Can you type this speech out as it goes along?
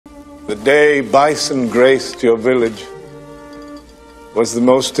The day bison graced your village was the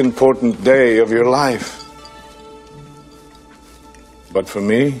most important day of your life. But for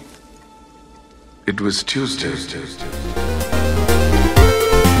me, it was Tuesday.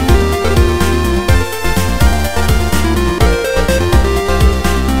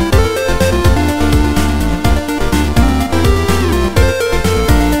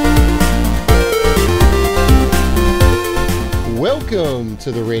 Welcome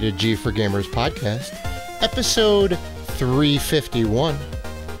to the Rated G for Gamers podcast, episode 351.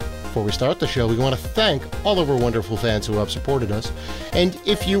 Before we start the show, we want to thank all of our wonderful fans who have supported us. And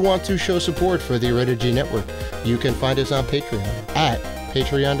if you want to show support for the Rated G Network, you can find us on Patreon at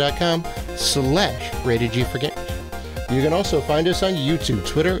patreon.com/Rated G for Gamers. You can also find us on YouTube,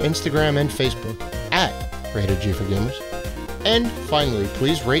 Twitter, Instagram, and Facebook at Rated G for Gamers. And finally,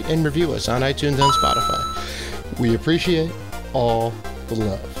 please rate and review us on iTunes and Spotify. We appreciate all the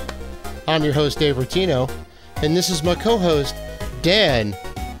love. I'm your host, Dave Rotino, and this is my co-host, Dan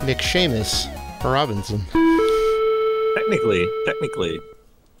McShamus Robinson. Technically,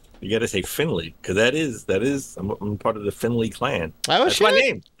 you gotta say Finley, because that is, I'm part of the Finley clan. Oh, that's my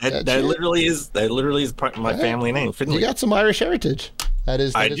name. That literally is part of my family name, Finley. You got some Irish heritage. That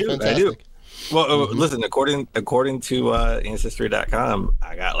is fantastic. I do. Well, listen, according to Ancestry.com,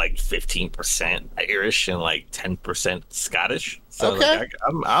 I got like 15% Irish and like 10% Scottish. So okay. Like,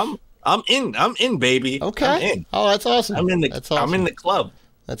 I'm in, baby. Okay. I'm in. Oh, that's awesome. I'm in the club.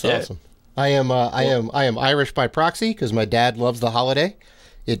 That's awesome. I am Irish by proxy because my dad loves the holiday.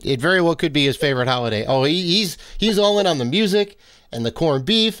 It very well could be his favorite holiday. Oh, he's all in on the music and the corned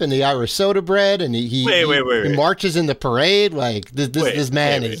beef and the Irish soda bread, and he marches in the parade. Like this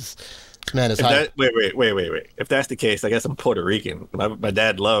man is high. Wait. If that's the case, I guess I'm Puerto Rican. My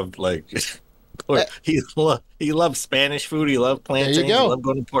dad loved he loved Spanish food. He loved plantains. He loved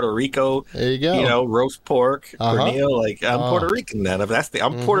going to Puerto Rico. There you go. You know, roast pork, pernil. Like I'm Puerto Rican then. If that's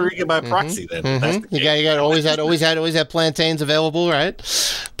I'm Puerto Rican by proxy then. That's the case. You got always had plantains available, right?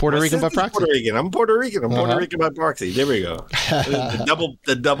 Puerto Rican by proxy. Puerto Rican. I'm Puerto Rican. I'm Puerto Rican by proxy. There we go.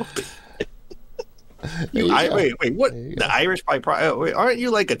 The double. Wait, what? The Irish by proxy? Aren't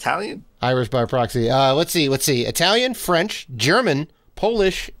you like Italian? Irish by proxy. Let's see. Italian, French, German,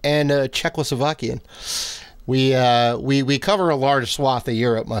 Polish, and Czechoslovakian. We cover a large swath of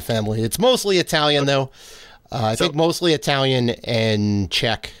Europe, my family. It's mostly Italian, though. I think mostly Italian and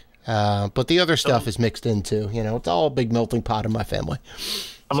Czech. But the other stuff is mixed in, too. You know, it's all a big melting pot in my family.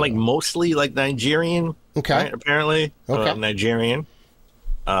 I'm like mostly like Nigerian. Okay. Right, apparently. Okay. Nigerian.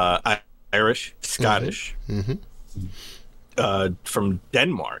 Irish, Scottish. From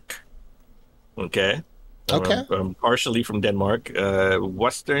Denmark. Okay. Okay. I'm partially from Denmark,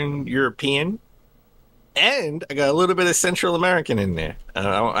 Western European, and I got a little bit of Central American in there.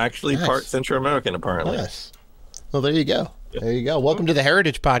 I'm actually part Central American, apparently. Nice. Well, there you go. There you go. Welcome to the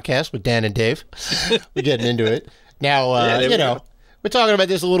Heritage Podcast with Dan and Dave. We're getting into it now. We're talking about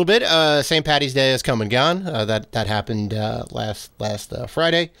this a little bit. St. Paddy's Day has come and gone. That happened last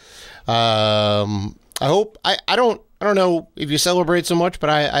Friday. I don't know if you celebrate so much, but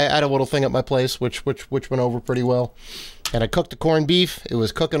I had a little thing at my place, which went over pretty well. And I cooked the corned beef. It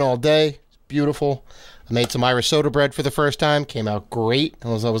was cooking all day. It's beautiful. I made some Irish soda bread for the first time. Came out great. I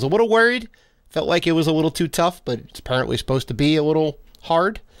was a little worried. Felt like it was a little too tough, but it's apparently supposed to be a little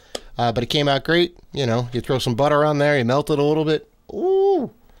hard. But it came out great. You know, you throw some butter on there, you melt it a little bit. Ooh,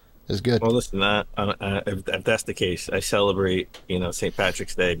 it's good. Well, listen, if that's the case, I celebrate, St.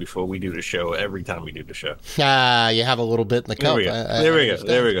 Patrick's Day before we do the show. Every time we do the show. You have a little bit in the cup. There we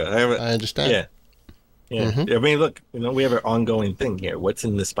go. I understand. Yeah. I mean, look, we have an ongoing thing here. What's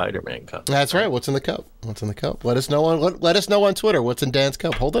in the Spider-Man cup? That's right. What's in the cup? Let us know on Twitter. What's in Dan's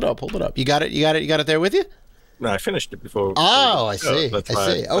cup? Hold it up. You got it there with you? No, I finished it before. Oh, I see. That's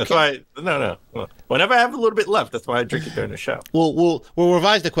I see. Okay. That's why. No. Whenever I have a little bit left, that's why I drink it during the show. We'll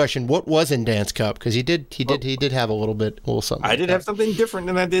revise the question. What was in Dan's cup? Because he did have a little something. I did have something different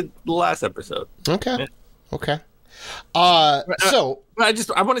than I did the last episode. Okay. Yeah. Okay. I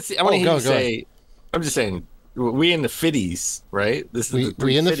want to hear you say. I'm just saying, we in the 50s, right? This is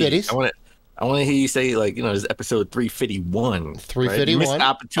we in the 50s. I want to hear you say, like, this is episode 351. 351. Right? Missed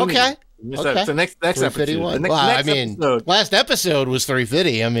opportunity. Okay. So next episode. Last episode was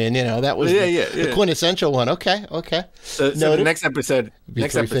 350. I mean, that was the quintessential one. Okay. So the next episode,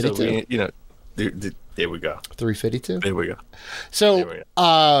 there we go. 352. There we go. So,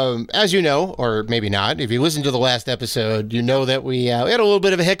 as you know, or maybe not, if you listen to the last episode, you know that we had a little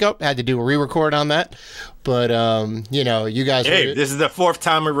bit of a hiccup. Had to do a re-record on that. But, you guys... Hey, this is the fourth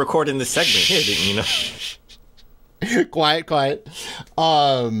time we're recording this segment here, didn't you know? quiet.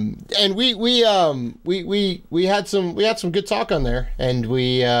 And we had some good talk on there, and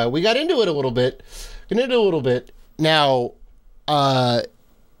we got into it a little bit. Now,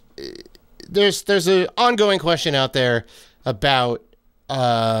 there's an ongoing question out there about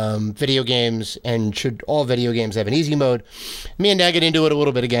video games, and should all video games have an easy mode? Me and Dad get into it a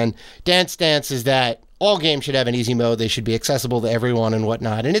little bit again. Dan's stance is that all games should have an easy mode. They should be accessible to everyone and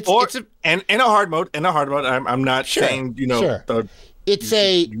whatnot. And and in a hard mode. I'm not saying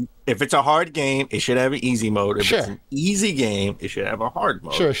if it's a hard game, it should have an easy mode. If it's an easy game, it should have a hard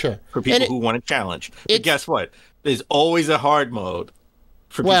mode. Sure. For people who want to challenge. But guess what? There's always a hard mode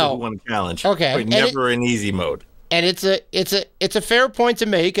for people who want to challenge. Okay, but never an easy mode. And it's a fair point to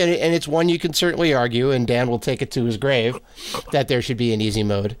make, and it's one you can certainly argue, and Dan will take it to his grave, that there should be an easy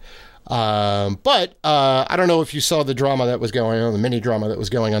mode. But I don't know if you saw the drama that was going on, the mini drama that was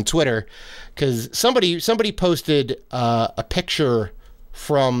going on Twitter, because somebody posted a picture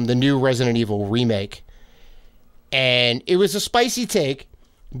from the new Resident Evil remake, and it was a spicy take,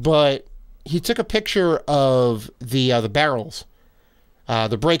 but he took a picture of the barrels,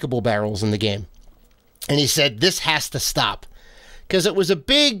 the breakable barrels in the game. And he said, this has to stop, because it was a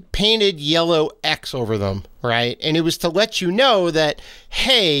big painted yellow X over them, right? And it was to let you know that,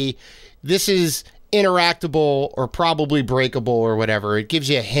 hey, this is interactable or probably breakable or whatever. It gives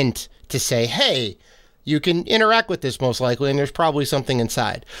you a hint to say, hey, you can interact with this most likely, and there's probably something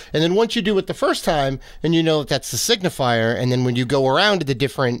inside. And then once you do it the first time, and you know that that's the signifier, and then when you go around to the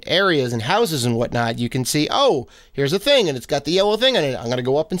different areas and houses and whatnot, you can see, oh, here's a thing, and it's got the yellow thing on it. I'm going to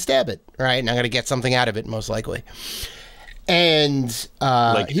go up and stab it, right? And I'm going to get something out of it, most likely. And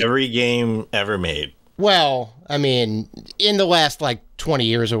every game ever made. Well, I mean, in the last, 20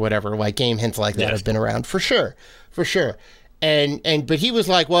 years or whatever, game hints like that have been around, for sure. But he was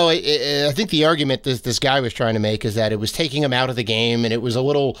like, well, I think the argument this guy was trying to make is that it was taking him out of the game, and it was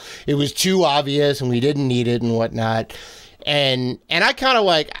too obvious, and we didn't need it and whatnot. And I kind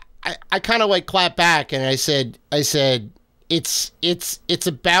of clapped back, and I said it's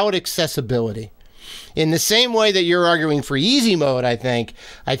about accessibility. In the same way that you're arguing for easy mode, I think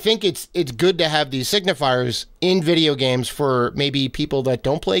it's good to have these signifiers in video games for maybe people that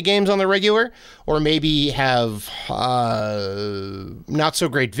don't play games on the regular, or maybe have not so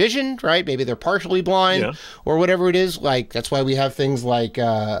great vision, right? Maybe they're partially blind or whatever it is. That's why we have things like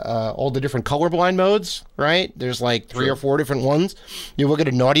all the different colorblind modes, right? There's 3 or 4 different ones. You look at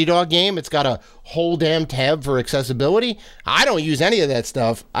a Naughty Dog game, it's got a whole damn tab for accessibility. I don't use any of that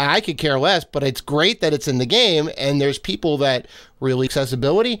stuff. I could care less, but it's great that it's in the game, and there's people that really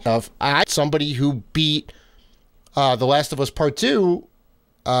accessibility. Somebody who beat The Last of Us Part 2,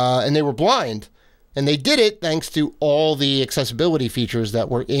 and they were blind, and they did it thanks to all the accessibility features that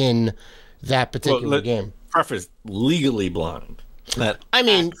were in that particular game. Preface, legally blind.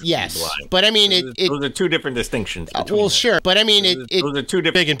 Yes, blind. But those are two different distinctions. Sure, but those are two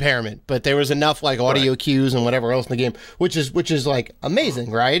different big impairment. But there was enough audio cues and whatever else in the game, which is amazing,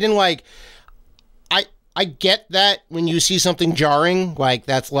 right? And I get that when you see something jarring,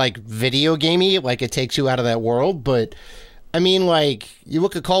 that's video gamey, it takes you out of that world. But you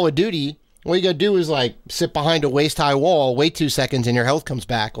look at Call of Duty. All you gotta do is sit behind a waist-high wall, wait 2 seconds, and your health comes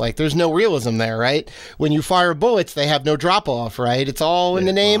back. There's no realism there, right? When you fire bullets, they have no drop-off, right? It's all in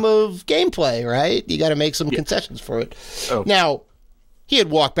the name of gameplay, right? You got to make some concessions for it. Oh. Now, he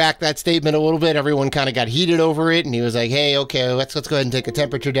had walked back that statement a little bit. Everyone kind of got heated over it, and he was like, "Hey, okay, let's go ahead and take a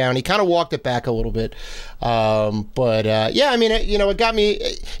temperature down." He kind of walked it back a little bit, it got me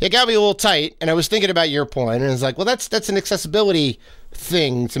a little tight, and I was thinking about your point, and it's like, well, that's an accessibility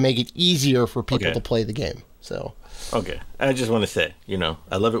thing to make it easier for people to play the game. So I just want to say,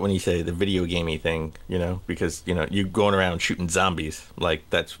 I love it when you say the video gamey thing, because you going around shooting zombies,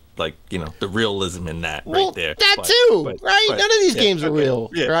 that's the realism in that right there. Right? None of these games are real,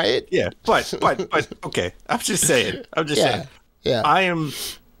 right? Yeah, but okay. I'm just saying. Yeah.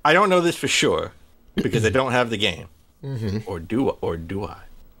 I don't know this for sure because I don't have the game, or do I?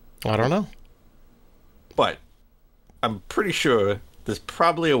 I don't know. But I'm pretty sure there's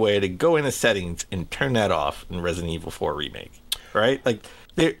probably a way to go into settings and turn that off in Resident Evil 4 Remake, right?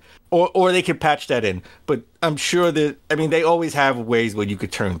 Or they could patch that in. But I'm sure that, they always have ways where you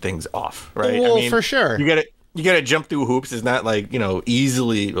could turn things off, right? Well, for sure. You gotta jump through hoops. It's not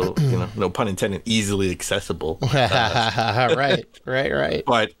easily, no pun intended, easily accessible. Right.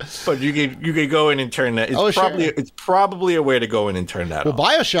 But you could go in and turn that. It's probably a way to go in and turn that off. Well,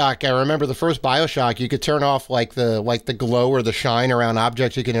 BioShock, I remember the first BioShock, you could turn off the glow or the shine around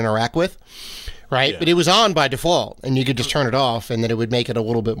objects you can interact with. right? Yeah. But it was on by default, and you could just turn it off, and then it would make it a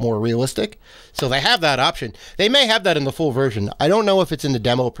little bit more realistic. So they have that option. They may have that in the full version. I don't know if it's in the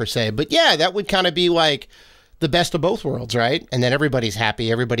demo per se, but yeah, that would kind of be like the best of both worlds, right? And then everybody's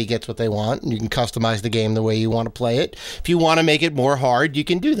happy, everybody gets what they want, and you can customize the game the way you want to play it. If you want to make it more hard, you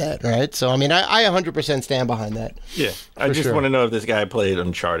can do that, right? So, I mean, I 100% stand behind that. Yeah, I just sure. want to know if this guy played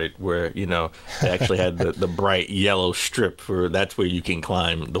Uncharted, where they actually had the bright yellow strip for that's where you can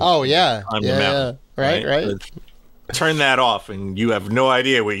climb. Oh, yeah. Climb Yeah, the mountain, right. But turn that off, and you have no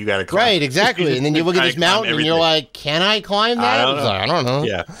idea where you got to climb. Right, exactly. And then you look at this mountain, and you're like, can I climb that? I don't know. I don't know.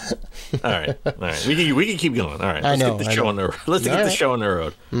 Yeah. All right. We can keep going. All right. I Let's know, get the I show know. on the road. Let's get the show on the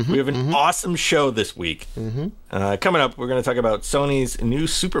road. We have an awesome show this week. Coming up, we're going to talk about Sony's new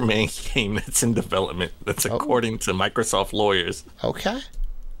Superman game that's in development. That's according to Microsoft lawyers, Okay.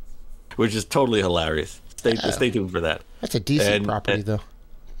 which is totally hilarious. Stay tuned for that. That's a decent property, though.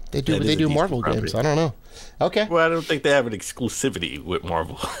 They that is a do decent Marvel property. games. I don't know. Okay. Well, I don't think they have an exclusivity with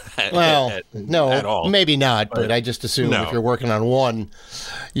Marvel. Well, no, at all. maybe not, but I just assume No. if you're working on one,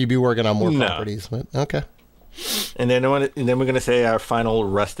 you'd be working on more No. properties. But okay. And then we're going to say our final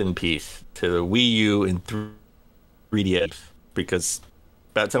rest in peace to the Wii U and 3DS, because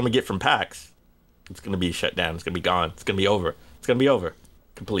by the time we get from PAX, it's going to be shut down. It's going to be gone. It's going to be over. It's going to be over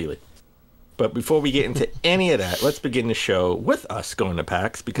completely. But before we get into any of that, let's begin the show with us going to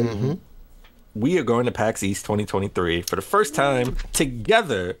PAX, because we are going to PAX East 2023 for the first time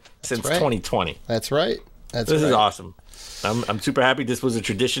together since right. 2020. That's right. This This is awesome. I'm super happy. This was a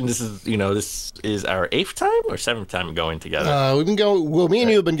tradition. This is our 8th time or 7th time going together. We've been going. Well, me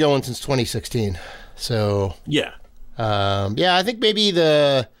and you have been going since 2016. So Yeah. yeah, I think maybe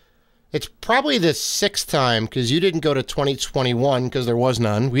it's probably the 6th time, because you didn't go to 2021 because there was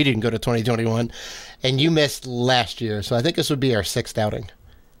none. We didn't go to 2021, and you missed last year. So I think this would be our 6th outing,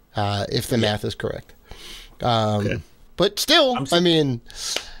 if the math is correct. But still, I mean,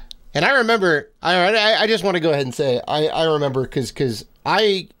 and I remember. I just want to go ahead and say I remember because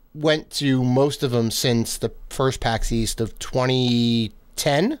I went to most of them since the first PAX East of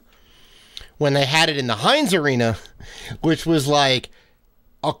 2010, when they had it in the Heinz Arena, which was like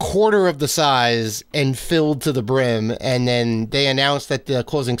a quarter of the size and filled to the brim. And then they announced at the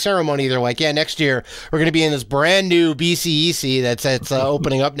closing ceremony, they're like, yeah, next year we're going to be in this brand new BCEC that's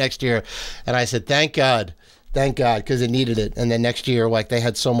opening up next year. And I said, thank God, because it needed it. And then next year, like, they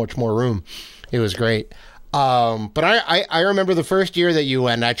had so much more room. It was great. But I remember the first year that you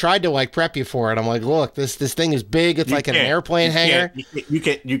went, and I tried to like prep you for it. I'm like, look, this thing is big. It's like an airplane hangar.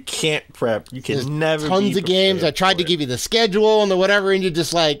 You can't prep. You can There's never. Tons be of games. I tried to for it. give you the schedule and the whatever, and you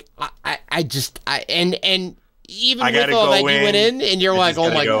just like, and even I with gotta all go that, you went in. in, and you're I like, just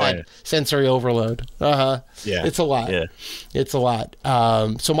oh my gotta go God, in. sensory overload. Yeah. It's a lot. Yeah. It's a lot.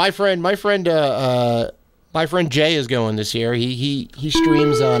 So my friend Jay is going this year. He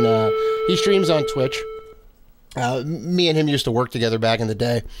streams on Twitch. Me and him used to work together back in the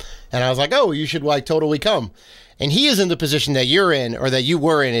day, and I was like, oh, you should like totally come. And he is in the position that you're in, or that you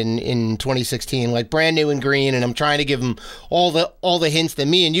were in 2016, like brand new and green. And I'm trying to give him all the hints that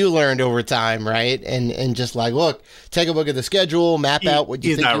me and you learned over time, right? And just like, look, take a look at the schedule, map out what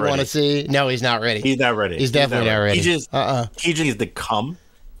you think you want to see. No, he's not ready. He's not ready. He's definitely not ready. He just needs to come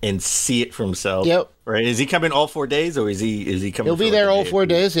and see it for himself. Yep. Right? Is he coming all 4 days, or is he coming? He'll be there all 4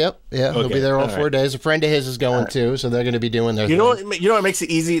 days. Yep. Yeah, he'll Okay, be there all all 4 right. days. A friend of his is going too, so they're going to be doing their You know thing. what? You know what makes it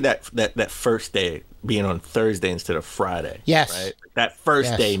easy? That first day being on Thursday instead of Friday. Yes. Right. That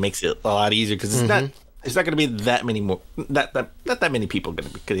first Yes. day makes it a lot easier, because it's not. It's not going to be that many more. Not that many people going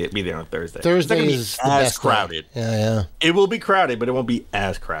to be there on Thursday. It's not Thursday gonna be is the as best day. crowded. Yeah. It will be crowded, but it won't be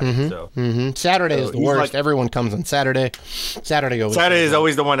as crowded. So Saturday is the he's worst. like- Everyone comes on Saturday. Saturday always. Saturday is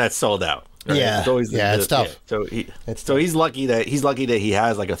always the one that's sold out. Right? Yeah. It's always Yeah, it's tough. So he's lucky that he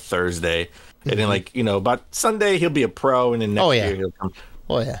has like a Thursday, and then like about Sunday he'll be a pro, and then next Oh, yeah. year he'll come.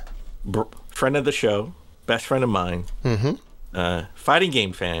 Oh yeah. Friend of the show, best friend of mine, fighting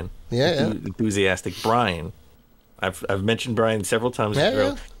game fan, Yeah. enthusiastic Brian. I've mentioned Brian several times. Yeah. Bro.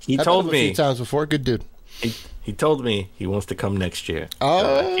 Yeah. He I've told met him a me few times before. Good dude. he told me he wants to come next year. So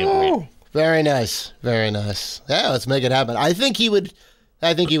I can't wait. Oh, very nice. Very nice. Yeah, let's make it happen. I think he would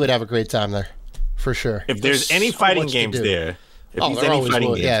have a great time there, for sure. If there's any so fighting much to games do. there, if Oh, he's there any always fighting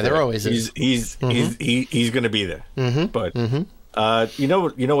will. games Yeah, there there, always is. He's going to be there. But you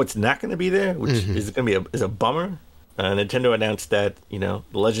know what's not going to be there, which is going to be is a bummer. Nintendo announced that The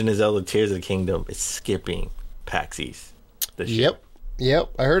Legend of Zelda: Tears of the Kingdom is skipping PAX East this year. Yep.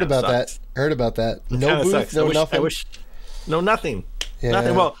 I heard about sucks. that. No Kinda booth, sucks. no nothing. I wish no nothing. Yeah.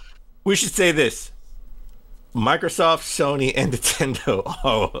 Nothing. Well, we should say this. Microsoft, Sony, and Nintendo,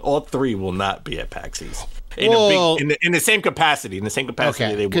 all three will not be at PAX East in the same capacity. In the same capacity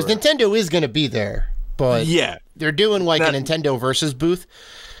Okay, they were. because Nintendo is going to be there, but Yeah. they're doing like a Nintendo versus booth,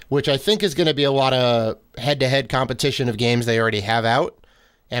 which I think is going to be a lot of head-to-head competition of games they already have out,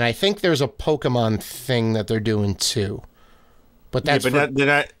 and I think there's a Pokemon thing that they're doing too. But that's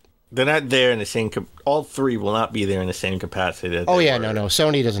they're not there in the same. All three will not be there in the same capacity. That oh they yeah, were no.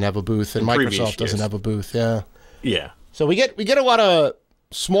 Sony doesn't have a booth, and in previous Microsoft doesn't years. have a booth. Yeah. Yeah. So we get a lot of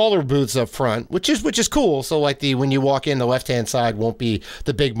smaller booths up front, which is cool. So like when you walk in, the left hand side won't be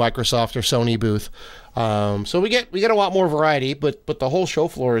the big Microsoft or Sony booth. So we get a lot more variety, but the whole show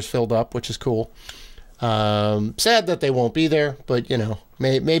floor is filled up, which is cool. Sad that they won't be there, but you know,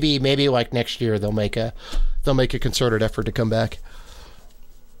 maybe like next year they'll make a concerted effort to come back.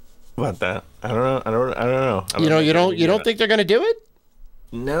 About that, I don't know. You don't think they're going to do it?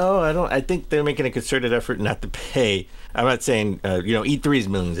 No, I don't. I think they're making a concerted effort not to pay. I'm not saying E3 is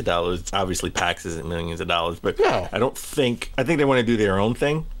millions of dollars. Obviously, PAX isn't millions of dollars, but No. I think they want to do their own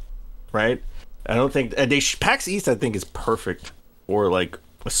thing, right? I don't think PAX East. I think is perfect for like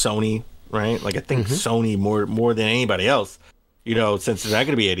a Sony, right? Like I think Sony more than anybody else. You know, since they're not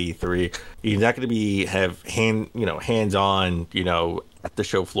going to be at E3, you're not going to be hands on, at the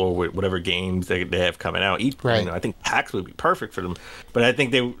show floor with whatever games they have coming out. Right. I think PAX would be perfect for them, but I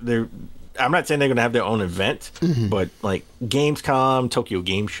think they're. I'm not saying they're going to have their own event, but like Gamescom, Tokyo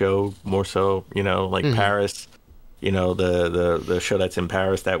Game Show, more so. Like Paris. The show that's in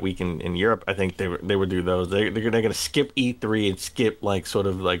Paris that week in Europe. I think they would do those. They're going to skip E3 and skip like sort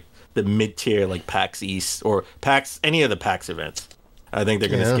of like the mid tier like PAX East or PAX any of the PAX events. I think they're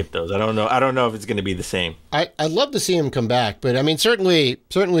going to skip those. I don't know if it's going to be the same. I'd love to see him come back, but I mean, certainly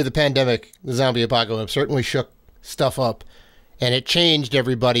the pandemic, the zombie apocalypse, certainly shook stuff up, and it changed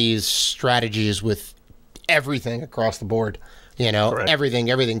everybody's strategies with everything across the board. Correct.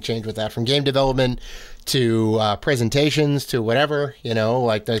 Everything changed with that, from game development to presentations to whatever.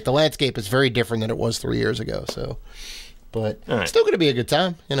 Like the landscape is very different than it was 3 years ago. So, but All right. it's still going to be a good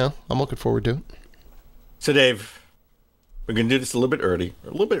time. I'm looking forward to it. So Dave, we're going to do this a little bit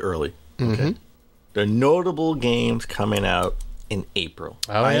early. Okay. There are notable games coming out in April.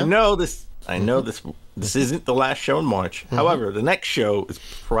 Oh, I yeah? know this. This isn't the last show in March. However, the next show is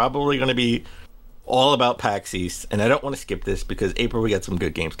probably going to be all about PAX East, and I don't want to skip this because April we got some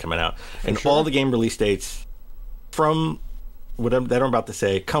good games coming out, and all the game release dates from what I'm about to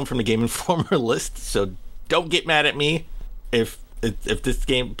say come from the Game Informer list. So don't get mad at me if this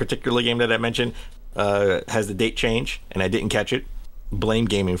particular game that I mentioned has the date change and I didn't catch it. Blame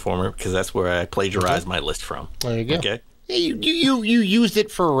Game Informer because that's where I plagiarized my list from. There you go. Okay. Yeah, you used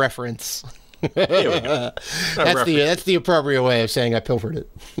it for reference. There we go. That's the appropriate way of saying I pilfered it.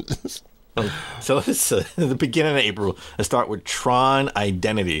 So it's the beginning of April. I start with Tron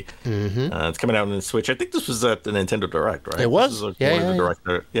Identity. It's coming out on the Switch. I think this was at the Nintendo Direct, right? It was. This Yeah, one of the yeah.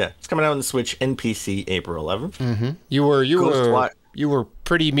 Direct. Yeah, it's coming out on the Switch and PC April 11th. You were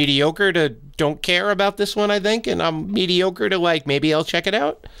pretty mediocre to don't care about this one, I think, and I'm mediocre to like maybe I'll check it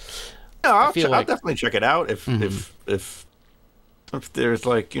out. No, I'll feel like- definitely check it out if there's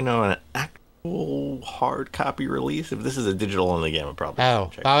like an actual hard copy release. If this is a digital only game, I'll probably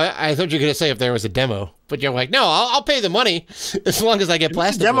check it. I thought you were gonna say if there was a demo, but you're like, no, I'll pay the money as long as I get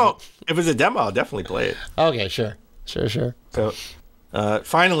plastic. If it's a demo, I'll definitely play it. Okay, sure. So,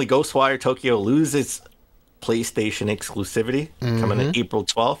 finally, Ghostwire Tokyo loses PlayStation exclusivity coming in April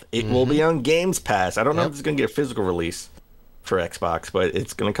 12th. It will be on Games Pass. I don't know if it's going to get a physical release for Xbox, but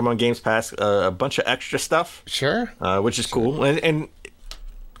it's going to come on Games Pass. A bunch of extra stuff, Sure. which is cool. And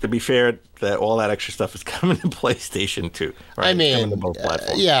to be fair, that all that extra stuff is coming to PlayStation too. Right? I It's coming mean, to both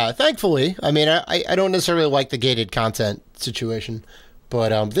platforms. yeah, thankfully. I mean, I don't necessarily like the gated content situation,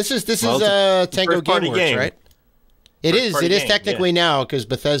 but this is Well, it's a Tango first-party GameWorks, game. right? It is First-party game, technically now because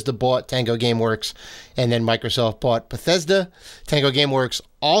Bethesda bought Tango GameWorks, and then Microsoft bought Bethesda. Tango GameWorks,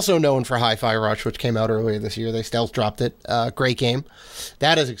 also known for Hi-Fi Rush, which came out earlier this year. They stealth dropped it. Great game.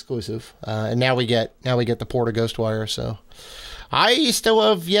 That is exclusive, and now we get the port of Ghostwire. So I still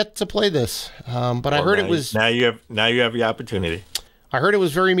have yet to play this, but I heard it was. Now you have the opportunity. I heard it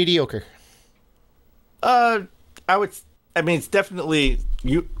was very mediocre. I mean, it's definitely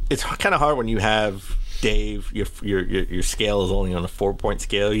It's kind of hard when you have Dave. Your scale is only on a 4-point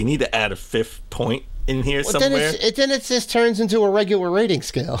scale. You need to add a 5th point in here somewhere. Then it just turns into a regular rating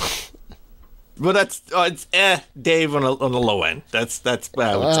scale. But it's Dave on the low end. That's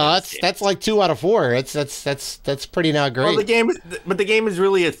like 2 out of 4. That's pretty not great. Well, the game is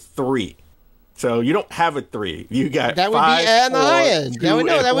really a 3. So you don't have a 3. You got That would 5, be on the 4, high end. 2, That would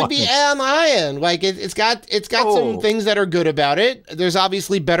and be 1. on the high end. Like it's got some things that are good about it. There's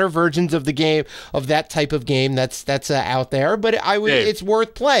obviously better versions of the game, of that type of game that's out there. But Dave, it's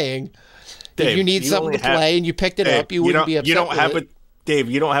worth playing. Dave, if you need something to play and you picked it Dave, up, you wouldn't be upset. You don't with have it. Dave.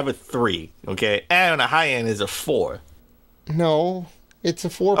 You don't have a 3. Okay, and on the high end is a 4. No, it's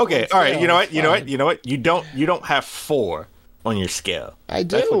a 4. Okay, all right. You know what? You don't have 4 on your scale. I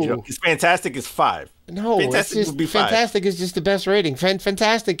That's what you do. don't. 'Cause Fantastic is 5. No, Fantastic would be 5. Fantastic is just the best rating.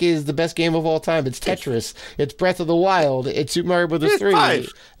 Fantastic is the best game of all time. It's Tetris. It's Breath of the Wild. It's Super Mario Bros. It's 3.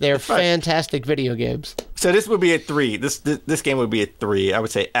 5. They're It's 5. fantastic video games. So this would be a 3. This game would be a 3. I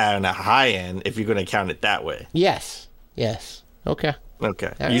would say on a high end if you're going to count it that way. Yes. Okay. Okay.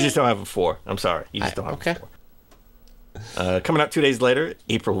 All You right. just don't have a 4. I'm sorry. You just don't have okay. a 4. Coming out 2 days later,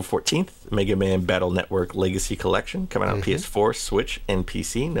 April 14th, Mega Man Battle Network Legacy Collection. Coming out on PS4, Switch, and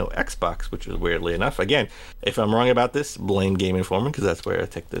PC. No Xbox, which is weirdly enough. Again, if I'm wrong about this, blame Game Informer because that's where I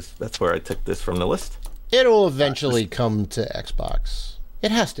took this. That's where I took this from the list. It'll eventually come to Xbox.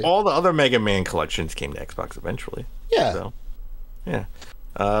 It has to. All the other Mega Man collections came to Xbox eventually. Yeah. So, yeah.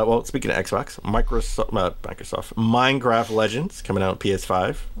 Well, speaking of Xbox, Microsoft Minecraft Legends coming out on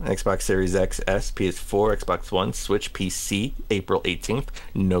PS5, Xbox Series X, S, PS4, Xbox One, Switch, PC, April 18th.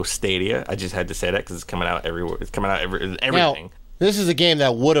 No Stadia. I just had to say that because it's coming out everywhere. It's coming out everything. Now, this is a game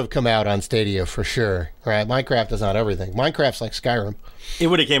that would have come out on Stadia for sure. Right? Minecraft is not everything. Minecraft's like Skyrim. It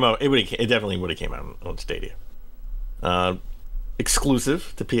would have came out. It definitely would have came out on Stadia.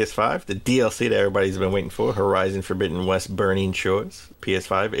 Exclusive to PS5, the DLC that everybody's been waiting for, Horizon Forbidden West Burning Shores,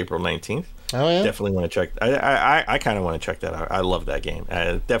 PS5, April 19th. Oh yeah. Definitely want to check. I kind of want to check that out. I love that game.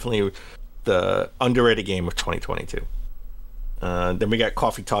 Definitely the underrated game of 2022. Then we got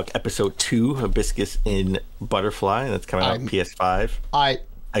Coffee Talk Episode 2, Hibiscus in Butterfly, and that's coming out on PS5,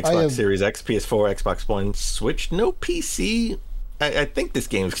 Xbox Series X, PS4, Xbox One, Switch. No PC. I think this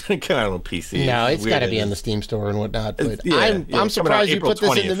game's going to come out on PC. No, it's got to be on the Steam store and whatnot. But Yeah, I'm surprised you April put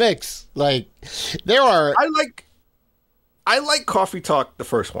this in the 20th. mix. Like, there are. I like Coffee Talk, the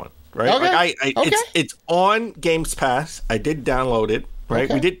first one, right? Okay. Like Okay. it's on Games Pass. I did download it, right?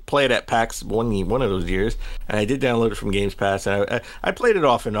 Okay. We did play it at PAX one of those years, and I did download it from Games Pass. And I played it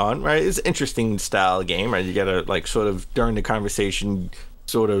off and on, right? It's an interesting style game, right? You gotta like sort of during the conversation,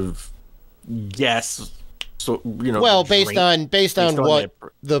 sort of guess. So Well, based on what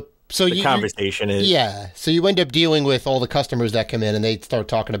the conversation is. Yeah, so you end up dealing with all the customers that come in, and they start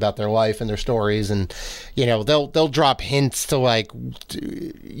talking about their life and their stories, and they'll drop hints to like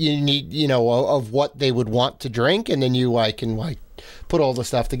you need of what they would want to drink, and then you can put all the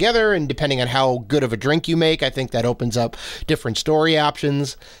stuff together, and depending on how good of a drink you make, I think that opens up different story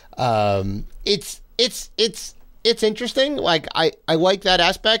options. It's interesting. Like I like that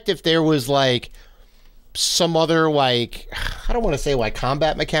aspect. If there was like some other I don't want to say like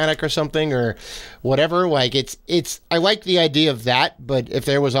combat mechanic or something or whatever, like it's I like the idea of that, but if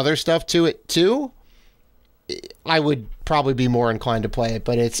there was other stuff to it too, I would probably be more inclined to play it.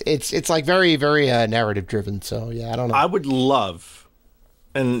 But it's like very very narrative driven, so yeah, I don't know. I would love,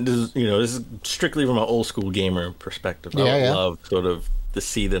 and this is strictly from an old school gamer perspective. I would love sort of to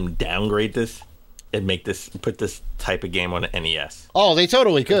see them downgrade this and put this type of game on an NES. Oh, they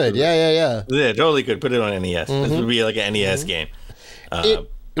totally could. Yeah. Yeah, totally could put it on NES. This would be like an NES game. It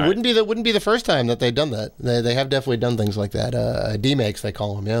wouldn't be the first time that they've done that. They have definitely done things like that. D-makes they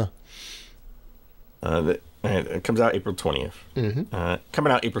call them. Yeah. It comes out April 20th.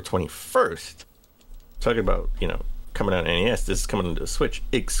 Coming out April 21st. Talking about coming out on NES. This is coming into the Switch,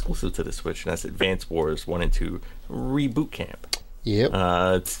 exclusive to the Switch, and that's Advance Wars 1 and 2 Reboot Camp. Yep.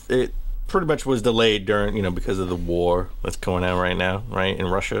 It pretty much was delayed during because of the war that's going on right now, right, in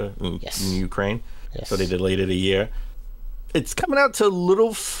Russia and in Ukraine. Yes. So they delayed it a year. It's coming out to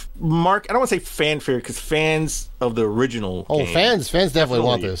little I don't want to say fanfare because fans of the original game fans definitely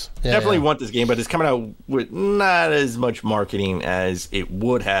want this. Definitely want this game, but it's coming out with not as much marketing as it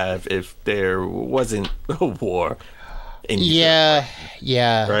would have if there wasn't a war in yeah,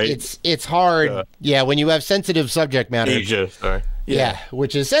 right? It's hard. When you have sensitive subject matter. Asia, sorry. Yeah,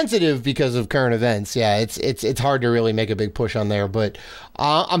 which is sensitive because of current events. Yeah, it's hard to really make a big push on there, but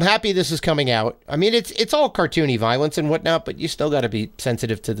I'm happy this is coming out. I mean, it's all cartoony violence and whatnot, but you still got to be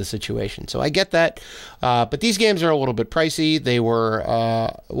sensitive to the situation. So I get that. But these games are a little bit pricey. They were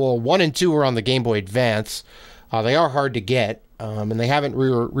 1 and 2 were on the Game Boy Advance. They are hard to get, and they haven't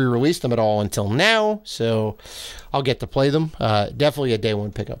re-released them at all until now. So I'll get to play them. Definitely a day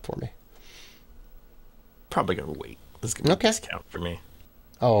one pickup for me. Probably gonna wait. This is gonna be a discount for me.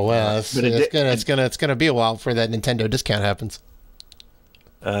 Oh well, it's gonna be a while before that Nintendo discount happens.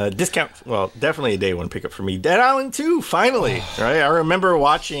 Discount, well, definitely a day one pickup for me. Dead Island 2, finally, right? I remember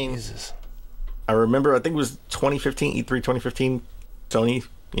watching, I think it was 2015, E3 2015, Sony,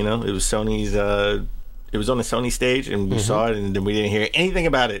 it was Sony's, it was on the Sony stage, and we saw it, and then we didn't hear anything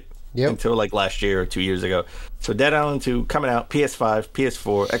about it until like last year or 2 years ago. So Dead Island 2 coming out, PS5,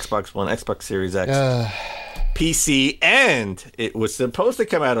 PS4, Xbox One, Xbox Series X, PC, and it was supposed to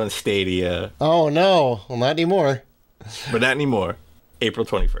come out on Stadia. Oh, no. Well, not anymore. But not anymore. April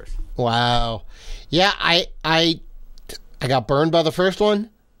 21st. Wow. Yeah, I got burned by the first one.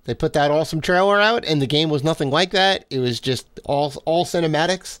 They put that awesome trailer out, and the game was nothing like that. It was just all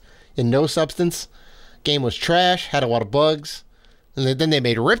cinematics and no substance. Game was trash, had a lot of bugs. And then they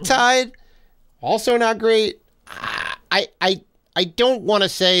made Riptide, also not great. I don't want to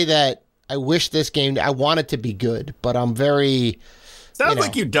say that I wish this game, I want it to be good, but I'm very... Sounds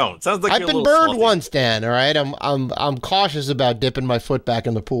like you don't. Sounds like I've you're been a little burned salty. once, Dan. All right, I'm cautious about dipping my foot back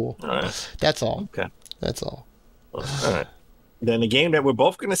in the pool. All right. That's all. Okay. That's all. All right. Then the game that we're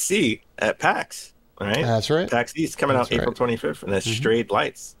both going to see at PAX, right? That's right. PAX East coming out April 25th, and that's Strayed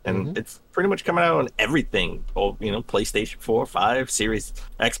Lights, and it's pretty much coming out on everything. Oh, PlayStation 4, 5,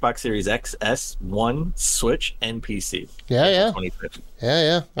 Xbox Series X, S, One, Switch, and PC. Yeah. 25th.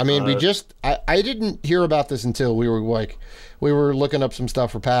 Yeah. I mean, I didn't hear about this until we were looking up some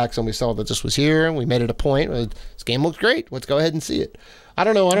stuff for PAX, and we saw that this was here, and we made it a point. This game looks great. Let's go ahead and see it. I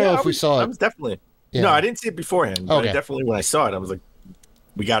don't know if we saw it. I was definitely. Yeah. No, I didn't see it beforehand. But Okay. definitely when I saw it, I was like,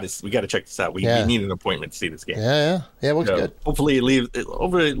 we got to check this out. We need an appointment to see this game. Yeah. It looks good. Hopefully it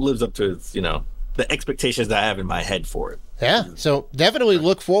lives up to its, the expectations that I have in my head for it. Yeah. So definitely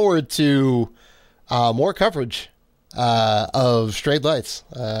look forward to more coverage of Strayed Lights.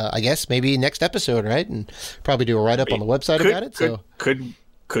 I guess maybe next episode, right? And probably do a write up on the website about it.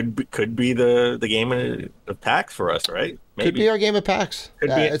 Could be the game of PAX for us, right? Maybe. Could be our game of PAX.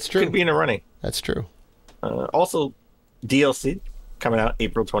 It's true. Could be in the running. That's true. Also, DLC coming out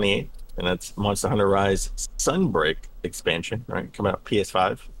April 28th, and that's Monster Hunter Rise Sunbreak expansion, right? Coming out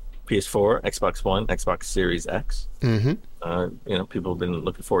PS5, PS4, Xbox One, Xbox Series X. People have been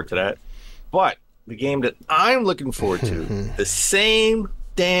looking forward to that. But the game that I'm looking forward to, the same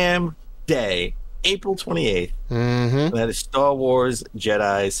damn day, April 28th, that is Star Wars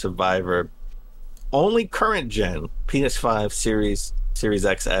Jedi Survivor. Only current gen, PS5, Series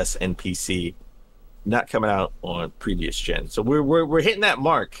XS, and PC. Not coming out on previous gen. So we're hitting that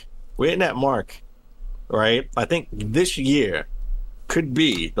mark. We're hitting that mark, right? I think this year could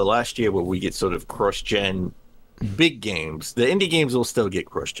be the last year where we get sort of cross-gen big games. The indie games will still get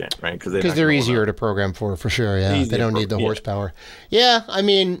cross-gen, right? Because they're easier to program for sure. Yeah, they don't need the horsepower. Yeah, I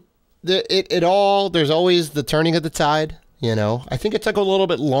mean, there's always the turning of the tide. I think it took a little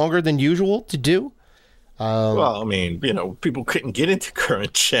bit longer than usual to do. Well, I mean, people couldn't get into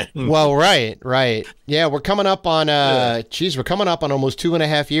current gen. Well, right. Yeah, we're coming up on, we're coming up on almost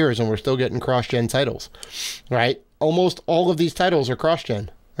 2.5 years, and we're still getting cross-gen titles, right? Almost all of these titles are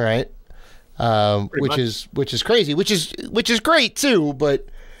cross-gen, right? Which is crazy, which is great too. But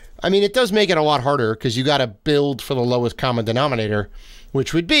I mean, it does make it a lot harder because you got to build for the lowest common denominator,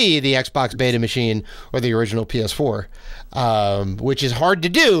 which would be the Xbox Beta machine or the original PS4, which is hard to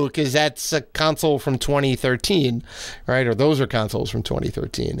do because that's a console from 2013, right? Or those are consoles from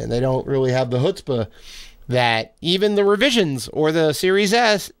 2013, and they don't really have the chutzpah that even the revisions or the Series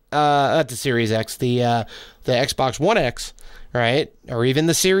S, not the Series X, the Xbox One X, right? Or even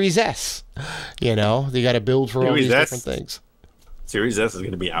the Series S, they got to build for all these different things. Series S is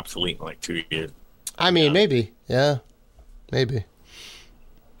going to be obsolete in like 2 years. I mean, maybe. Yeah, maybe.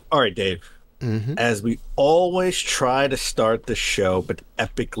 All right, Dave. As we always try to start the show but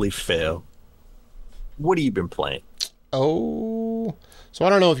epically fail, what have you been playing? Oh, so I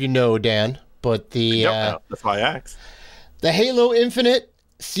don't know if you know, Dan, but that's why I asked. The Halo Infinite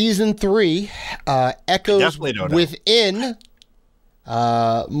Season 3 Echoes Within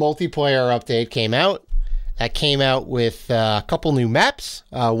multiplayer update came out. That came out with a couple new maps,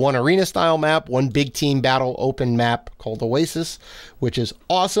 one arena-style map, one big team battle open map called Oasis, which is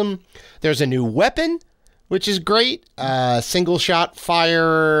awesome. There's a new weapon, which is great, single-shot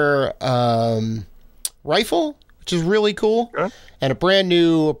fire rifle, which is really cool, and a brand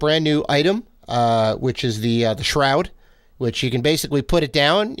new item, which is the Shroud, which you can basically put it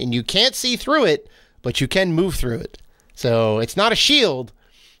down, and you can't see through it, but you can move through it. So it's not a shield,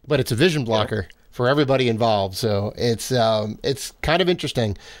 but it's a vision blocker. For everybody involved, so it's kind of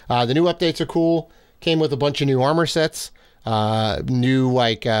interesting. The new updates are cool. Came with a bunch of new armor sets, new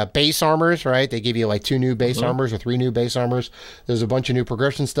like base armors, right? They give you like 2 new base armors or 3 new base armors. There's a bunch of new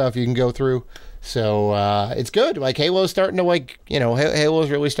progression stuff you can go through. So it's good. Like Halo's starting to Halo's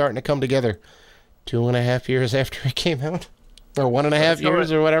really starting to come together. 2.5 years after it came out, or 1.5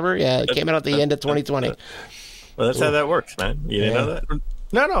 years or whatever. Yeah, it came out at the end of 2020. Well, that's how that works, man. You didn't know that?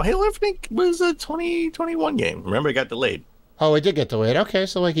 No, Halo Infinite was a 2021 game. Remember, it got delayed. Oh, it did get delayed. Okay,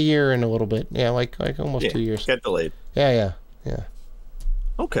 so like a year and a little bit. Yeah, like almost 2 years. Got delayed. Yeah.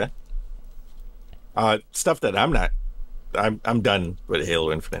 Okay. Stuff that I'm done with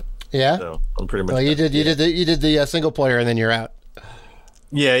Halo Infinite. Yeah. So I'm pretty much. Well, you did the single player and then you're out.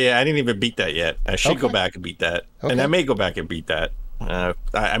 Yeah. I didn't even beat that yet. I should go back and beat that, and I may go back and beat that.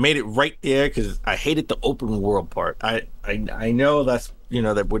 I made it right there because I hated the open world part. I know that's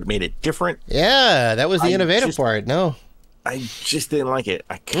that would have made it different. Yeah, that was the innovative part. No. I just didn't like it.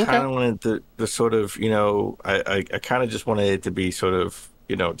 I kind of wanted the sort of, I kind of just wanted it to be sort of,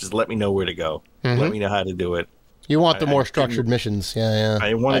 just let me know where to go. Let me know how to do it. You want the more structured missions. Yeah.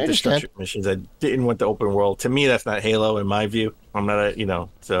 I wanted the structured missions. I didn't want the open world. To me, that's not Halo in my view. I'm not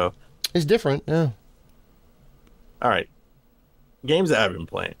so. It's different, yeah. All right. Games that I've been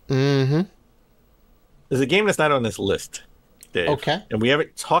playing. Mm-hmm. There's a game that's not on this list, Dave. Okay. And we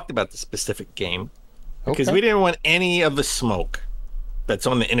haven't talked about the specific game. Because we didn't want any of the smoke that's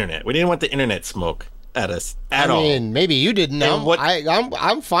on the internet. We didn't want the internet smoke at us at all. I mean, maybe you didn't.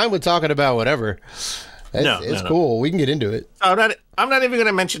 I'm fine with talking about whatever. It's cool. We can get into it. I'm not even going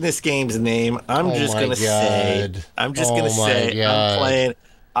to mention this game's name. I'm just going to say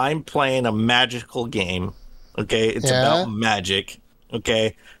I'm playing a magical game. Okay, it's about magic.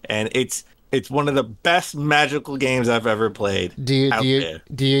 Okay, and it's one of the best magical games I've ever played. Is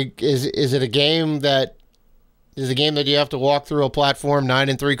it a game that you have to walk through a platform 9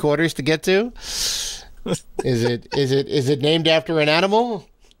 3/4 to get to? Is it named after an animal?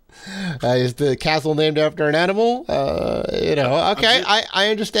 Is the castle named after an animal? Okay, I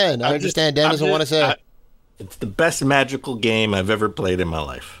understand. I understand. Dan doesn't want to say it's the best magical game I've ever played in my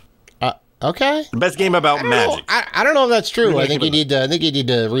life. Okay. The best game about magic. I don't know if that's true. I think you need to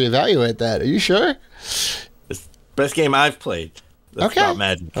reevaluate that. Are you sure? It's the best game I've played. That's about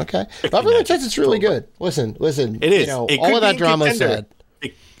magic. Okay. Everyone says it's really good. Listen. It is. All of that drama aside.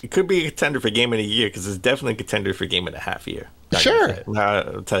 It could be a contender for game of the year because it's definitely a contender for game of the half year. Sure.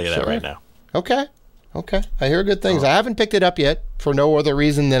 I'll tell you that right now. Okay. I hear good things. I haven't picked it up yet for no other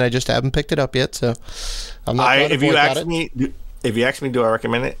reason than I just haven't picked it up yet. So I'm not. If you ask me, do I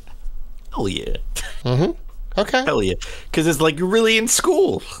recommend it? Hell yeah. Mm-hmm. Okay. Hell yeah. Because it's like you're really in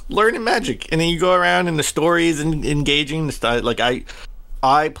school learning magic. And then you go around and the story is engaging. The style, like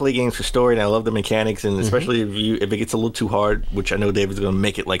I play games for story and I love the mechanics. And especially if it gets a little too hard, which I know David's going to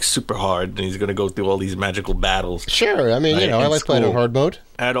make it like super hard. And he's going to go through all these magical battles. Sure. I mean, I like playing on hard mode.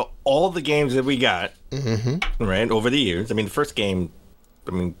 Out of all the games that we got, right, over the years. I mean, the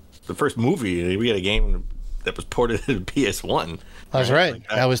first movie, we had a game that was ported to the PS1. That's right. Like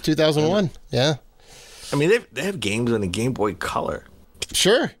that was 2001. Yeah. I mean, they have games on the Game Boy Color.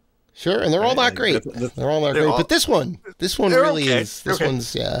 Sure, and they're all not great. They're all not great. But this one really is. This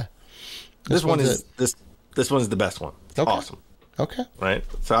one's This one is the best one. It's awesome. Okay. Right.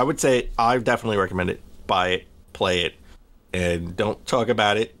 So I would say I definitely recommend it. Buy it, play it, and don't talk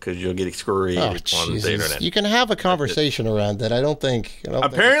about it because you'll get excoriated on the internet. You can have a conversation around it. I don't think.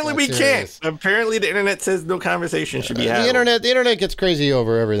 Apparently we can't. Apparently the internet says no conversation should be had. The internet gets crazy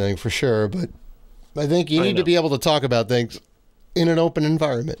over everything for sure, but I think you need to be able to talk about things in an open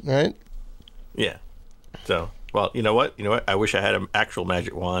environment, right? Yeah. So, well, you know what? I wish I had an actual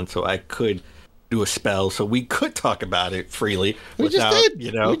magic wand so I could do a spell so we could talk about it freely. We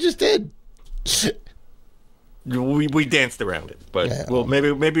just did. We danced around it, but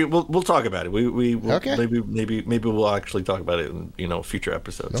maybe we'll talk about it. Maybe we'll actually talk about it in future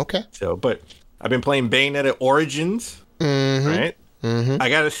episodes. Okay. So, but I've been playing Bayonetta Origins, right? Mm-hmm. I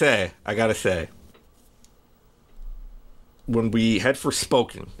gotta say, when we had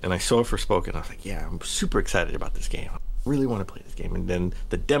Forspoken and I saw Forspoken, I was like, yeah, I'm super excited about this game. I really want to play this game. And then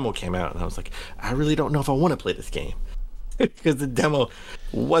the demo came out, and I was like, I really don't know if I want to play this game because the demo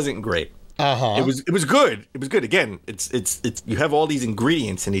wasn't great. It was good. It was good. Again, it's you have all these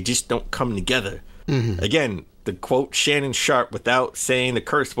ingredients and they just don't come together. Again, the quote Shannon Sharp without saying the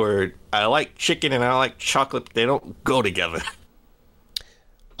curse word, I like chicken and I like chocolate, but they don't go together.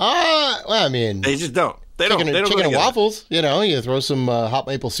 Well, I mean, they just don't. They don't chicken and waffles, you throw some hot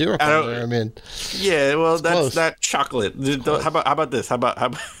maple syrup on there. I mean, yeah, well, that's close. Not chocolate. How about this? How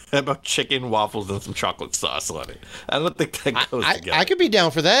about chicken waffles and some chocolate sauce on it? I don't think that goes together. I could be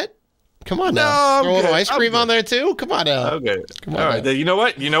down for that. Come on No, now. I'm Throw a little good. ice I'm cream on good. there too. Come on now. Okay. Come All on right. now. Then you know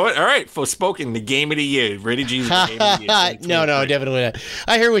what? You know what? All right. Forspoken, the game of the year. Rated G's the game of the year. No, definitely not.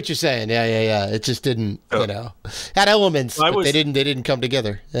 I hear what you're saying. Yeah. It just didn't, had elements, but they didn't come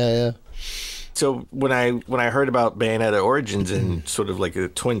together. Yeah. So when I heard about Bayonetta Origins and sort of like a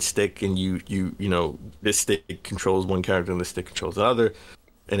twin stick, and you know, this stick controls one character and this stick controls the other,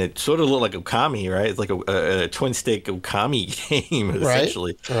 and it sort of looked like Okami, right? It's like a twin stick Okami game,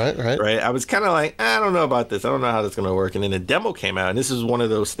 essentially. Right. I was kind of like, I don't know about this. I don't know how that's going to work. And then the demo came out, and this is one of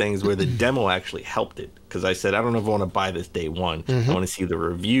those things where the demo actually helped it, because I said, I don't know if I want to buy this day one. I want to see the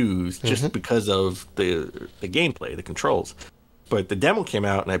reviews just because of the gameplay, the controls. But the demo came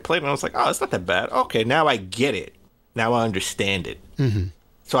out, and I played it, and I was like, oh, it's not that bad. Okay, now I get it. Now I understand it.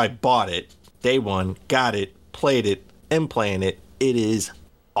 So I bought it, day one, got it, played it, and playing it. It is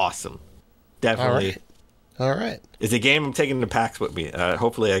awesome. Definitely. All right. It's a game I'm taking to PAX with me.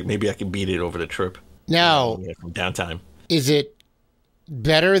 Hopefully, maybe I can beat it over the trip. Now, from downtime. Is it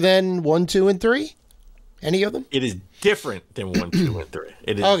better than 1, 2, and 3? Any of them? It is different than 1, 2, and 3.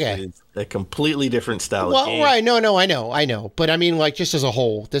 It is, Okay. It is a completely different style of Well, game. right. No, I know. But I mean, like, just as a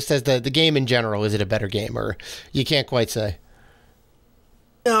whole, this as the game in general, is it a better game, or you can't quite say?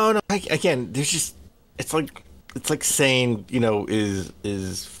 No. Again, there's just it's like saying, you know, is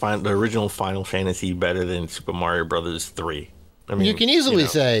the original Final Fantasy better than Super Mario Brothers 3? I mean, You can easily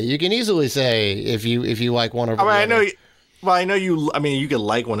say if you like one over the other. I know you. I mean, you could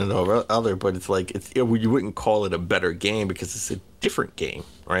like one over the other, but it's like you wouldn't call it a better game because it's a different game,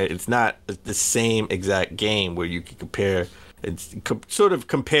 right? It's not the same exact game where you can compare. Sort of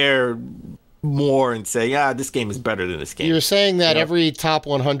compare more and say, yeah, this game is better than this game. You're saying that every top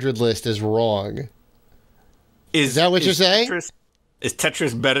 100 list is wrong. Is that what you're saying? Is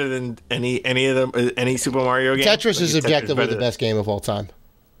Tetris better than any of them? Any Super Mario game? Tetris is objectively the best game of all time.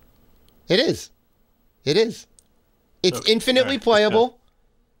 It is. It's infinitely playable.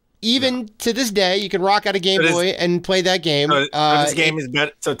 Even to this day, you can rock out a Game Boy and play that game. So this game is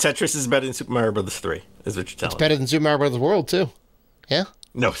better. So Tetris is better than Super Mario Brothers 3. Is what you're telling me? It's better than Super Mario Brothers World too. Yeah.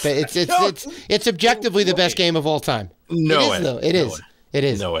 No. But it's objectively the best game of all time. No it is, way. though. It is. It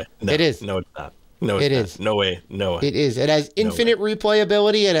is. No way. No, it is. No, it's not. No, it's it not. is. No way. No way. It is. It has infinite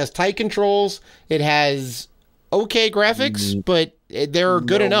replayability. It has tight controls. It has okay graphics, but they're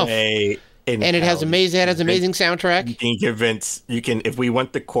good enough. And it has amazing soundtrack. You can if we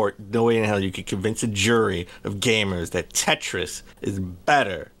went to court, no way in hell you could convince a jury of gamers that Tetris is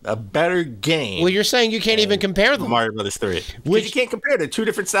a better game. Well, you're saying you can't even compare them. Mario Brothers 3. Because you can't compare. They're two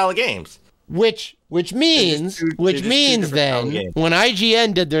different style of games. Which means then when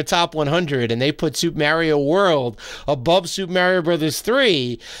IGN did their top 100 and they put Super Mario World above Super Mario Brothers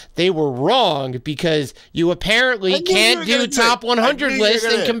 3, they were wrong because you apparently can't do top 100 lists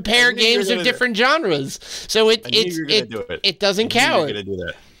and compare games of different genres. So it doesn't count.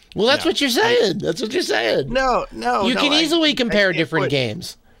 Well, that's what you're saying. That's what you're saying. No. You can easily compare different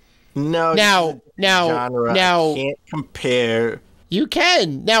games. No. Now can't compare. You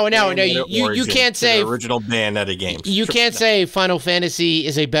can. Now, you can't say the original Bayonetta games. You can't say Final Fantasy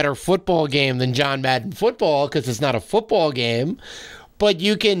is a better football game than John Madden Football because it's not a football game. But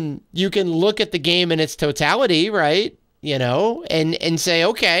you can look at the game in its totality, right? You know, and say,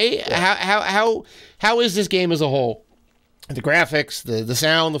 okay, how is this game as a whole? The graphics, the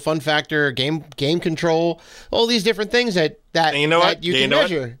sound, the fun factor, game control, all these different things that you can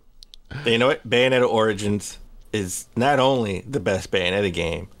measure. You know what? Bayonetta Origins is not only the best Bayonetta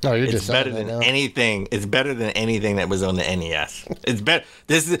game. No, you're it's just better than anything. It's better than anything that was on the NES. It's better.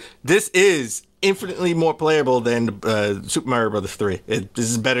 This is infinitely more playable than Super Mario Brothers 3. This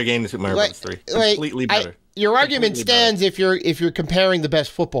is a better game than Super Mario Brothers 3. Completely better. Your argument stands if you're comparing the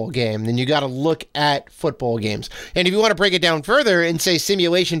best football game, then you got to look at football games. And if you want to break it down further and say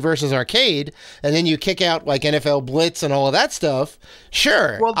simulation versus arcade, and then you kick out like NFL Blitz and all of that stuff,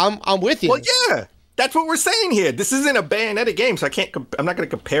 sure, well, I'm with you. Well, yeah. That's what we're saying here. This isn't a Bayonetta game, so I'm not going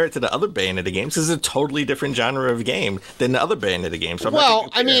to compare it to the other Bayonetta games. This is a totally different genre of game than the other Bayonetta games. So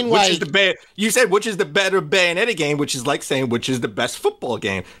you said which is the better Bayonetta game, which is like saying which is the best football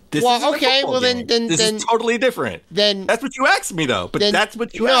game. This is totally different. Then that's what you asked me though. But that's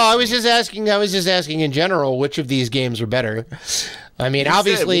what you asked. No, I was just asking in general which of these games are better. I mean,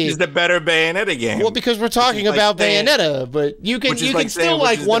 obviously, which is the better Bayonetta game. Well, because we're talking about Bayonetta, but you can still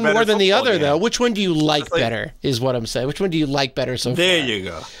like one more than the other, though. Which one do you like better? Is what I'm saying. Which one do you like better so far? There you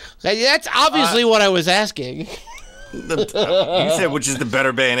go. That's obviously what I was asking. You said which is the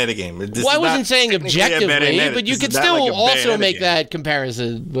better Bayonetta game. Well, I wasn't saying objectively, but you could still also make that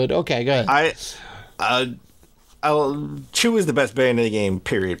comparison. But okay, go ahead. Chew is the best Bayonetta game.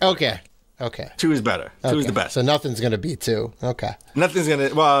 Period. Okay. Okay. 2 is better. 2 is the best. So nothing's going to beat 2. Okay. Nothing's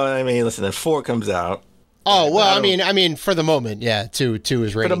gonna. Well, I mean, listen. If 4 comes out, Oh well, I mean, for the moment, yeah, 2 is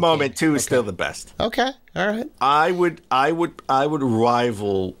reigning. for the moment, king. 2 is still the best. Okay. All right. I would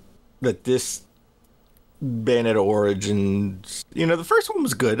rival that this Bayonetta Origins. You know, the first one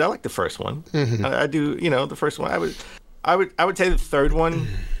was good. I like the first one. I do. You know, the first one. I would say the third one.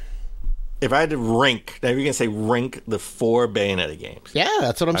 If I had to rank, now you're gonna say rank the 4 Bayonetta games. Yeah,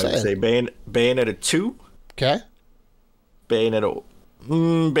 that's what I'm I saying. would say Bayonetta 2, Okay.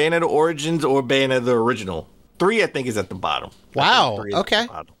 Bayonetta Origins, or Bayonetta the original. 3, I think, is at the bottom. Wow. 3 is at the Okay.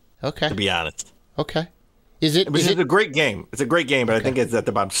 bottom, Okay. to be honest. Okay. Is it? Which is a great game. It's a great game, but I think it's at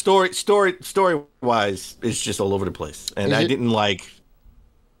the bottom. Story wise, it's just all over the place, and I didn't like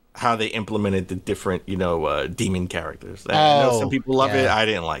how they implemented the different, demon characters. I know some people love it. I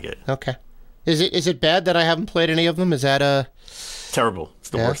didn't like it. Okay. Is it bad that I haven't played any of them? Is that Terrible. It's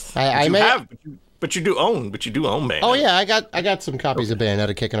the worst. But you do own Bayonetta. Oh yeah, I got some copies of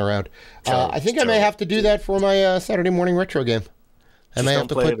Bayonetta kicking around. I think I may terrible. have to do that for my Saturday morning retro game. I may have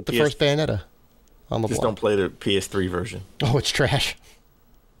to don't play put the the first Bayonetta on the Just block. don't play the PS3 version. Oh, it's trash.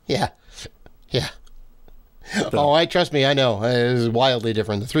 Yeah. Oh, trust me, I know. It is wildly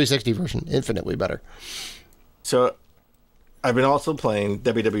different. The 360 version, infinitely better. So, I've been also playing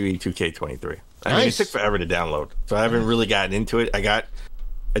WWE 2K23. I mean, it Nice. took forever to download, so I haven't really gotten into it. I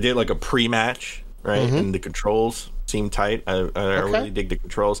did like a pre-match, right? And the controls seemed tight. I really dig the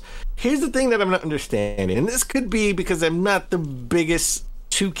controls. Here's the thing that I'm not understanding, and this could be because I'm not the biggest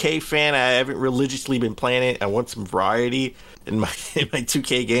 2K fan. I haven't religiously been playing it. I want some variety in my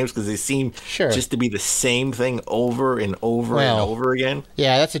 2K games because they seem just to be the same thing over and over and over again.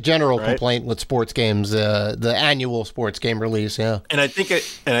 Yeah, that's a general complaint with sports games. The annual sports game release. Yeah, and I think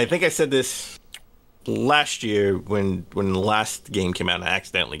I said this last year when the last game came out, and I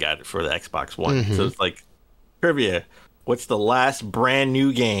accidentally got it for the Xbox One. So it's like trivia. What's the last brand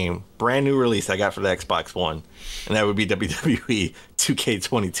new release I got for the Xbox One? And that would be WWE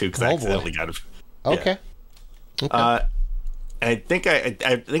 2K22 because I accidentally got it. Okay. I think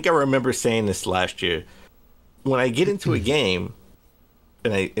I remember saying this last year. When I get into a game,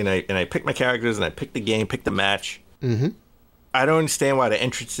 and I pick my characters and I pick the game, pick the match, I don't understand why the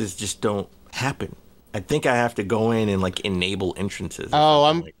entrances just don't happen. I think I have to go in and like enable entrances.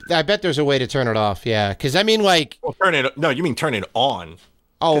 Oh, I bet there's a way to turn it off. Yeah, because I mean, like, you mean turn it on?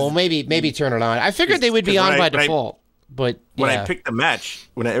 Oh, well, maybe turn it on. I figured they would be on by default, but when I picked the match,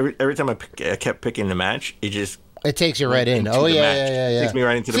 every time I kept picking the match, it takes you right in. Oh yeah. It takes me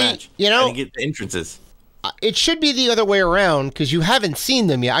right into the match. You know, I didn't get the entrances. It should be the other way around because you haven't seen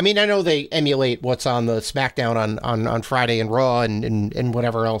them yet. I mean, I know they emulate what's on the SmackDown on Friday and Raw and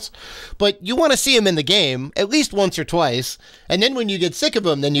whatever else, but you want to see them in the game at least once or twice, and then when you get sick of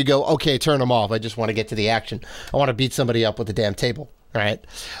them, then you go, okay, turn them off. I just want to get to the action. I want to beat somebody up with a damn table. Right?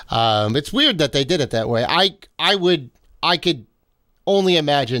 It's weird that they did it that way. I could only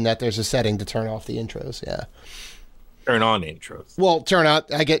imagine that there's a setting to turn off the intros. Yeah. Turn on the intros. Well, turn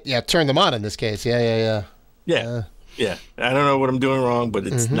them on in this case. Yeah. Yeah. I don't know what I'm doing wrong, but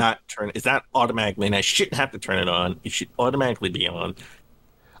it's it's not automatically, and I shouldn't have to turn it on. It should automatically be on.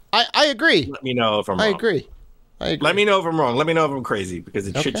 I agree. Let me know if I'm wrong. I agree. Let me know if I'm wrong. Let me know if I'm crazy because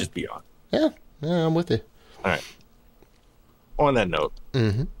it should just be on. Yeah, I'm with you. All right. On that note,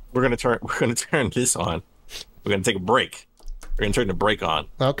 we're gonna turn this on. We're gonna take a break. We're gonna turn the break on.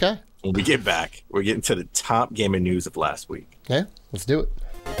 Okay. When we get back, we're getting to the top gaming news of last week. Yeah, let's do it.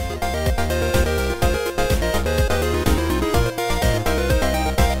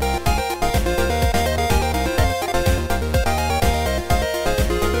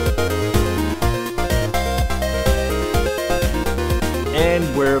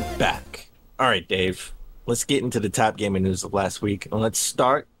 And we're back. All right, Dave. Let's get into the top gaming news of last week. And let's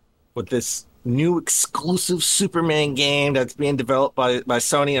start with this new exclusive Superman game that's being developed by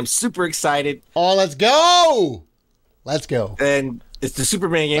Sony. I'm super excited. Oh, let's go! Let's go. And it's the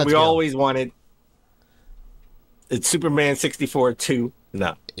Superman game we always wanted. It's Superman 64 2.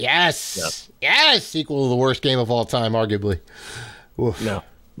 No. Yes. No. Yes! Sequel to the worst game of all time, arguably. Oof. No.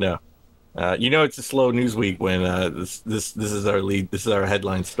 It's a slow news week when this is our lead. This is our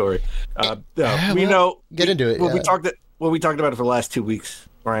headline story. Get into it. We talked about it for the last 2 weeks,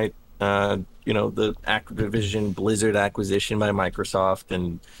 right? The Activision Blizzard acquisition by Microsoft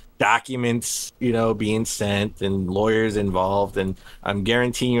and documents, being sent and lawyers involved. And I'm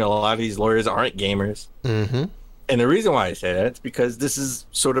guaranteeing you a lot of these lawyers aren't gamers. Mm-hmm. And the reason why I say that is because this is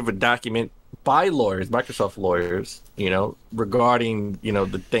sort of a document by lawyers, Microsoft lawyers, regarding,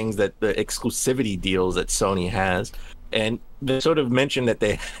 the things that the exclusivity deals that Sony has. And they sort of mentioned that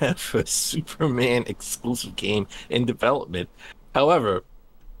they have a Superman exclusive game in development. However,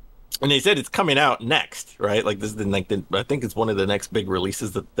 and they said it's coming out next, right? Like this is I think it's one of the next big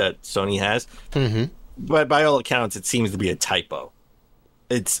releases that Sony has. Mm-hmm. But by all accounts, it seems to be a typo.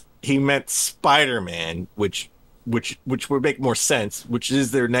 He meant Spider-Man, which would make more sense, which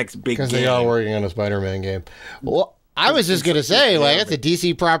is their next big game. Because they are working on a Spider-Man game. Well, I was just going to say, like, it's a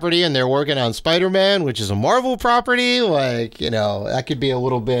DC property and they're working on Spider-Man, which is a Marvel property. Like, that could be a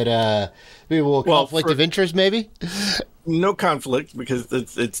little bit, maybe a little conflict of interest, maybe? No conflict, because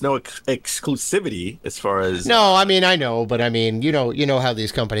it's no exclusivity as far as... No, I mean, I know, but I mean, you know how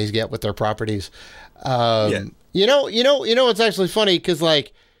these companies get with their properties. Yeah. It's actually funny, because,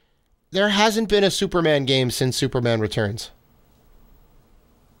 like, there hasn't been a Superman game since Superman Returns.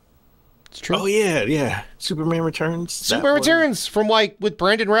 It's true. Oh, yeah. Superman Returns. Superman Returns from, like, with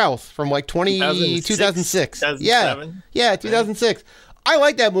Brandon Routh from, like, 2006. 2007? Yeah, 2006. I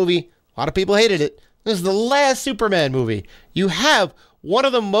like that movie. A lot of people hated it. This is the last Superman movie. You have one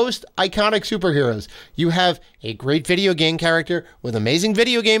of the most iconic superheroes. You have a great video game character with amazing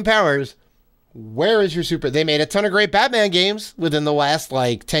video game powers. Where is your super? They made a ton of great Batman games within the last,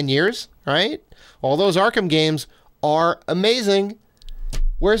 like, 10 years, right? All those Arkham games are amazing.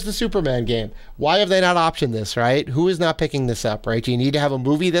 Where's the Superman game? Why have they not optioned this, right? Who is not picking this up, right? Do you need to have a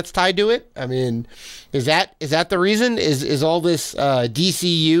movie that's tied to it? I mean, is that the reason? Is all this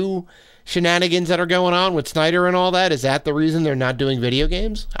DCU shenanigans that are going on with Snyder and all that? Is that the reason they're not doing video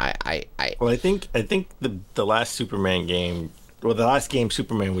games? Well, I think the last Superman game, well, the last game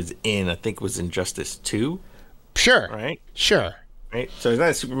Superman was in, I think was Injustice 2. Sure. Right? Sure. Right? So it's not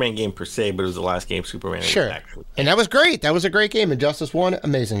a Superman game per se, but it was the last game Superman sure. actually. And that was great. That was a great game. Injustice 1,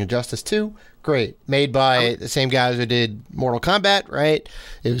 amazing. Injustice 2, great. Made by the same guys who did Mortal Kombat, right?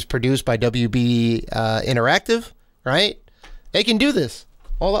 It was produced by WB Interactive, right? They can do this.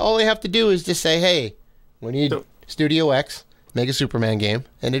 All they have to do is just say, hey, we need Studio X, make a Superman game,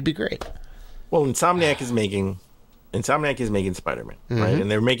 and it'd be great. Well, Insomniac is making Spider-Man, right?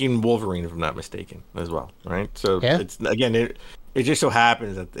 And they're making Wolverine, if I'm not mistaken, as well, right? So it's, again, it just so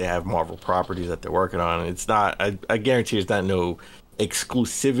happens that they have Marvel properties that they're working on. It's not, I guarantee it's not no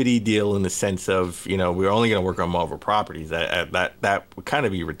exclusivity deal in the sense of, we're only going to work on Marvel properties. That would kind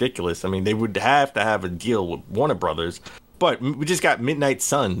of be ridiculous. I mean, they would have to have a deal with Warner Brothers, but we just got Midnight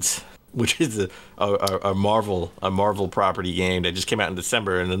Suns, which is a Marvel property game that just came out in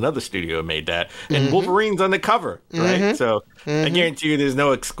December, and another studio made that. And Wolverine's on the cover, right? So I guarantee you there's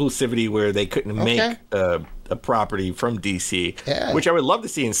no exclusivity where they couldn't make a property from DC, which I would love to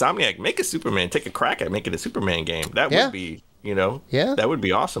see Insomniac make a Superman, take a crack at making a Superman game. That would be, that would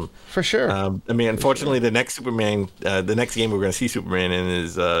be awesome. For sure. I mean, unfortunately, the next Superman, the next game we're going to see Superman in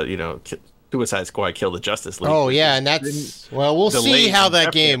is, Suicide Squad Kill the Justice League. Oh, yeah, and that's, well, we'll see how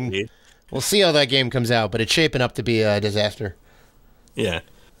that game... We'll see how that game comes out, but it's shaping up to be a disaster. Yeah.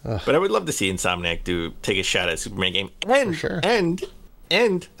 But I would love to see Insomniac take a shot at a Superman game. And, sure. and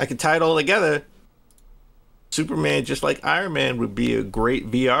I could tie it all together. Superman, just like Iron Man, would be a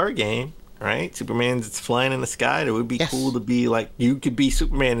great VR game, right? Superman's flying in the sky. It would be cool to be like, you could be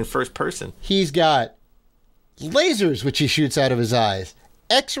Superman in first person. He's got lasers, which he shoots out of his eyes.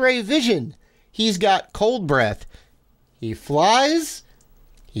 X-ray vision. He's got cold breath. He flies.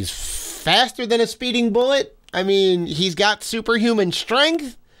 He's faster than a speeding bullet. I mean, he's got superhuman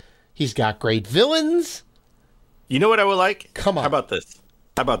strength. He's got great villains. You know what I would like? Come on. How about this?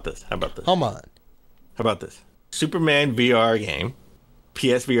 Come on. How about this? Superman VR game,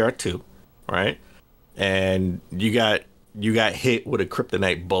 PSVR 2, right? And you got hit with a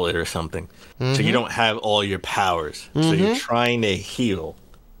kryptonite bullet or something. So you don't have all your powers. So you're trying to heal,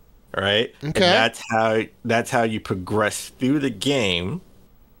 right? Okay. And that's how you progress through the game.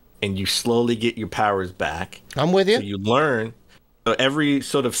 And you slowly get your powers back. I'm with you. So you learn, every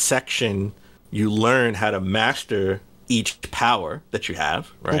sort of section, you learn how to master each power that you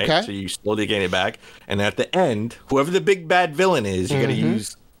have, right? Okay. So you slowly gain it back. And at the end, whoever the big bad villain is, you got to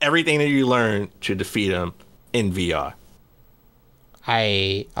use everything that you learn to defeat him in VR.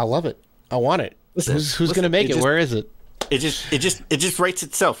 I love it. I want it. Listen, who's going to make it? Where is it? It just writes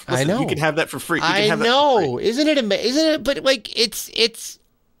itself. Listen, I know. You can have that for free. I know. Isn't it amazing? Isn't it? But like, it's.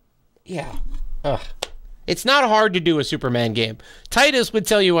 Yeah. It's not hard to do a Superman game. Titus would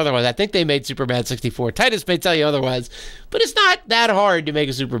tell you otherwise. I think they made Superman 64. Titus may tell you otherwise, but it's not that hard to make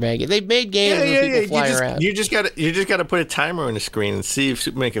a Superman game. They've made games where people fly around. You just gotta put a timer on the screen and see if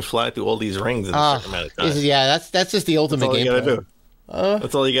Superman can fly through all these rings in a certain amount of time. Yeah, that's just the ultimate game.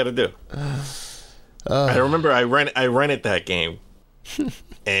 That's all you gotta do. I remember I rented that game,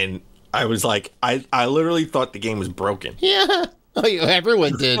 and I was like, I literally thought the game was broken. Yeah. Oh,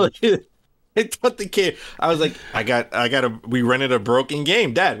 everyone did. I thought the game. I was like, we rented a broken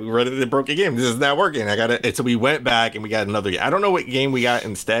game, Dad. We rented a broken game. This is not working. And so we went back and we got another game. I don't know what game we got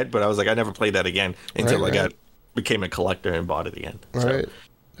instead, but I was like, I never played that again until became a collector and bought it again. Right.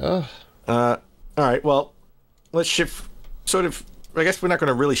 So, all right. Well, let's shift. Sort of. I guess we're not going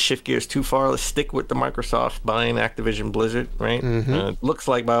to really shift gears too far. Let's stick with the Microsoft buying Activision Blizzard, right? Looks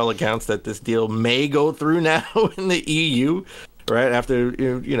like by all accounts that this deal may go through now in the EU, right? After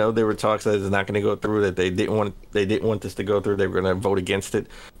there were talks that it's not going to go through, that they didn't want this to go through. They were going to vote against it.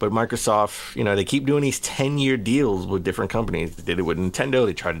 But Microsoft, they keep doing these 10-year deals with different companies. They did it with Nintendo.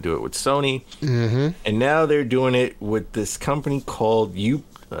 They tried to do it with Sony, and now they're doing it with this company called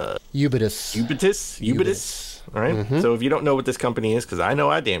Ubitus. All right. So if you don't know what this company is, because I know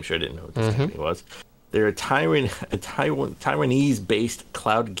I damn sure didn't know what this company was, they're a Taiwanese-based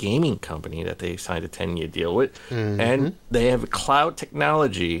cloud gaming company that they signed a 10-year deal with, and they have cloud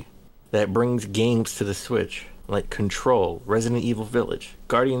technology that brings games to the Switch, like Control, Resident Evil Village,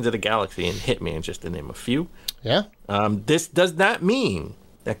 Guardians of the Galaxy, and Hitman, just to name a few. Yeah. This does not mean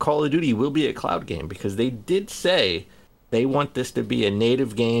that Call of Duty will be a cloud game, because they did say they want this to be a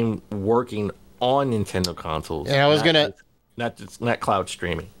native game working on Nintendo consoles. And I was not cloud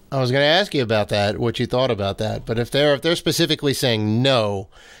streaming. I was gonna ask you about that, what you thought about that. But if they're specifically saying no,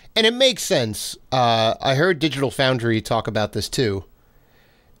 and it makes sense. I heard Digital Foundry talk about this too,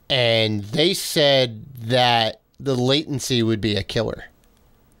 and they said that the latency would be a killer.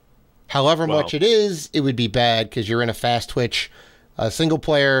 However much it is, it would be bad because you're in a fast twitch, single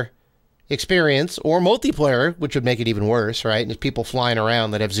player experience, or multiplayer, which would make it even worse, right? And there's people flying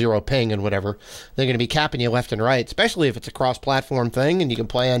around that have zero ping and whatever. They're going to be capping you left and right, especially if it's a cross-platform thing and you can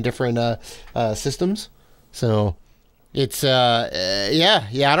play on different systems. So it's, I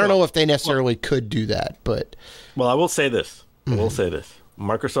don't know if they necessarily could do that, but... Well, I will say this.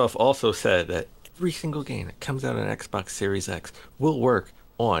 Microsoft also said that every single game that comes out on Xbox Series X will work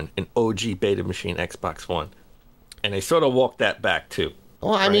on an OG beta machine Xbox One. And they sort of walked that back, too.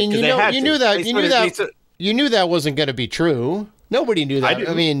 Well, I mean, you knew that wasn't going to be true. Nobody knew that.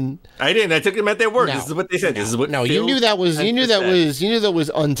 I didn't. I took them at their word. No, this is what they said. This is what. No, you knew that was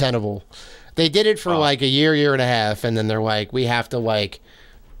untenable. They did it for like a year and a half, and then they're like, we have to wean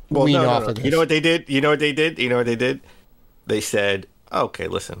off of this. You know what they did? They said, okay,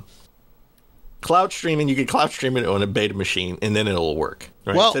 listen. Cloud streaming, you can cloud stream it on a beta machine, and then it'll work.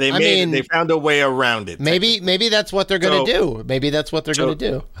 Right? Well, so they found a way around it. Maybe that's what they're going to do. Maybe that's what they're going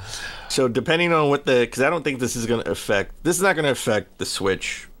to do. So depending on because I don't think this is not going to affect the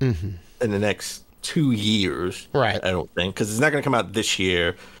Switch in the next 2 years. Right. I don't think, because it's not going to come out this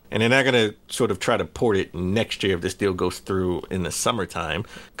year, and they're not going to sort of try to port it next year if this deal goes through in the summertime,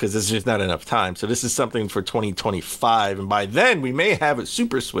 because there's just not enough time. So this is something for 2025, and by then we may have a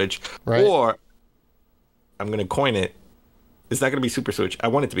Super Switch, or I'm going to coin it. It's not going to be Super Switch. I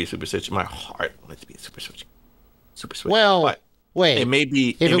want it to be Super Switch. My heart wants it to be a Super Switch. Well, but wait. It may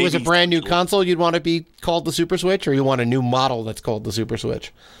be. If it was a brand new console, you'd want it to be called the Super Switch, or you want a new model that's called the Super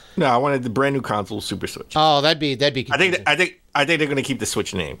Switch? No, I wanted the brand new console Super Switch. Oh, that'd be. Confusing. I think they're going to keep the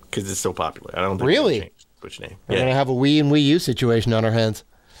Switch name because it's so popular. I don't think really change the Switch name. We're going to have a Wii and Wii U situation on our hands.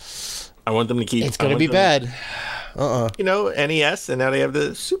 I want them to keep. It's going to be bad. NES, and now they have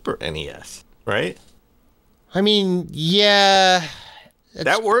the Super NES, right? I mean, yeah.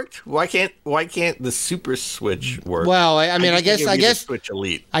 That worked. Why can't the Super Switch work? Well, I guess Switch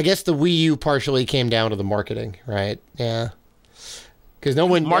Elite. I guess the Wii U partially came down to the marketing, right? Yeah. Because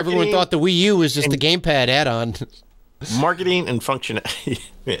everyone thought the Wii U was just the gamepad add-on. Marketing and functionality.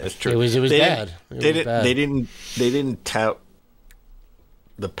 Yeah, that's true. It was bad. They didn't tout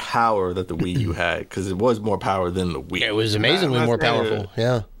the power that the Wii U had, because it was more power than the Wii. It was amazingly more powerful.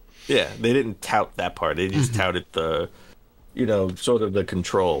 Yeah. Yeah, they didn't tout that part. They just touted the, sort of the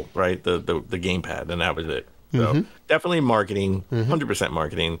control, right? The gamepad, and that was it. So definitely marketing, 100%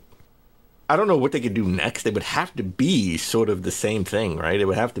 marketing. I don't know what they could do next. They would have to be sort of the same thing, right? It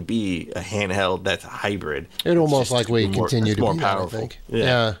would have to be a handheld that's a hybrid. It almost likely continue to be more powerful. I think.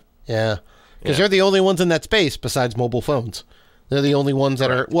 Yeah. Because they're the only ones in that space besides mobile phones. They're the only ones that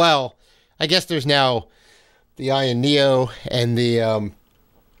are. Well, I guess there's now the Ion Neo and the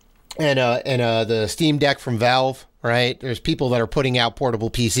the Steam Deck from Valve, right? There's people that are putting out portable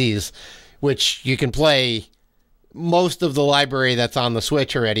PCs, which you can play most of the library that's on the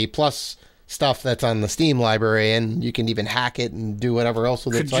Switch already, plus stuff that's on the Steam library, and you can even hack it and do whatever else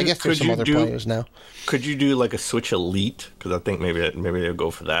with it. So I guess there's some other players now. Could you do like a Switch Elite? Because I think maybe they'll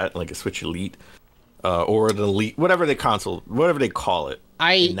go for that, like a Switch Elite. or the Elite, whatever they call it,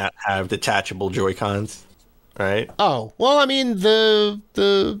 I and not have detachable Joy-Cons, right? Oh, well, I mean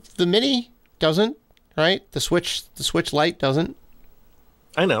the Mini doesn't, right? The Switch Lite doesn't.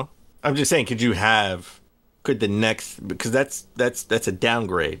 I know. I'm just saying, could the next, because that's a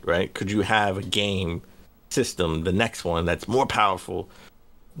downgrade, right? Could you have a game system, the next one that's more powerful,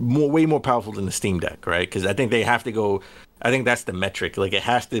 way more powerful than the Steam Deck, right? Because I think they have to go. I think that's the metric. Like, it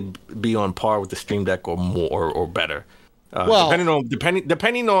has to be on par with the Stream Deck or more or better. Well,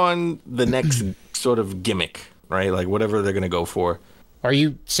 depending on the next sort of gimmick, right? Like whatever they're gonna go for. are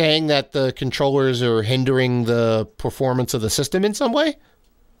you saying that the controllers are hindering the performance of the system in some way?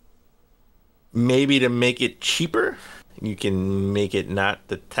 Maybe to make it cheaper, you can make it not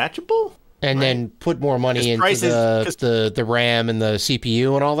detachable, And then put more money into the RAM and the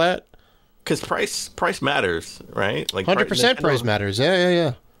CPU and all that? because price matters, right? Like 100% price matters.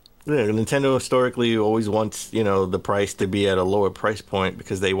 Yeah. Yeah, Nintendo historically always wants, the price to be at a lower price point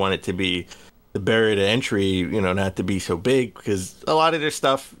because they want it to be the barrier to entry, not to be so big, because a lot of their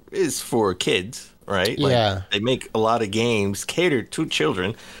stuff is for kids, right? Like, Yeah. they make a lot of games catered to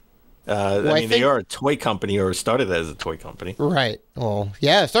children. They are a toy company, or started as a toy company. Right. Well,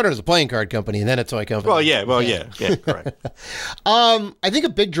 yeah, it started as a playing card company and then a toy company. Yeah, correct. I think a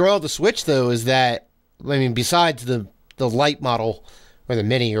big draw of the Switch, though, is that, besides the Lite model or the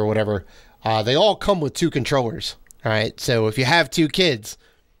Mini or whatever, they all come with two controllers. All right. So if you have two kids,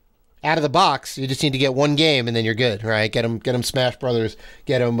 out of the box, you just need to get one game and then you're good. Right. Get them Smash Brothers,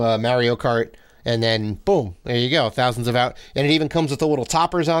 get them Mario Kart, and then boom, there you go. Thousands of out. And it even comes with the little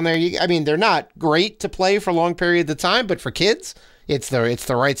toppers on there. They're not great to play for long periods of time, but for kids, it's the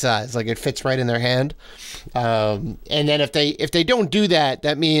right size. Like, it fits right in their hand. And then if they don't do that,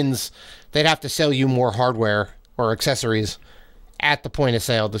 that means they'd have to sell you more hardware or accessories at the point of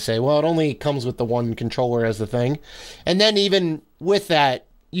sale to say, well, it only comes with the one controller as the thing. And then even with that,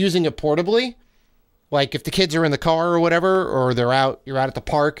 using it portably, like if the kids are in the car or whatever, or you're out at the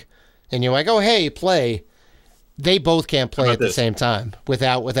park and you're like, oh, hey, play. They both can't play at the same time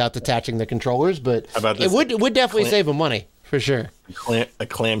without detaching the controllers, but it would definitely save them money for sure. A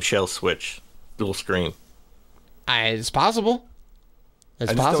clamshell Switch, dual screen. It's possible.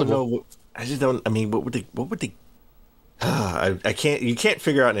 It's possible. I just don't. I mean, what would they? I can't. You can't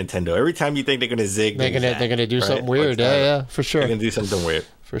figure out Nintendo. Every time you think they're gonna zig, they're gonna do something weird. Yeah, for sure. They're gonna do something weird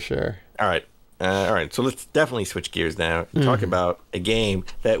for sure. All right. So let's definitely switch gears now and talk about a game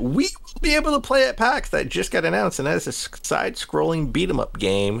that we will be able to play at PAX that just got announced, and that is a side-scrolling beat-em-up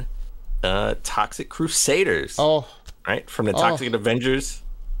game, Toxic Crusaders. Oh, right, from the Toxic Avengers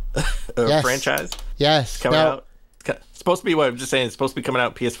franchise. Yes, coming out. It's supposed to be what I'm just saying. It's supposed to be coming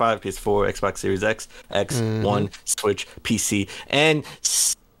out PS5, PS4, Xbox Series X, One, Switch, PC, and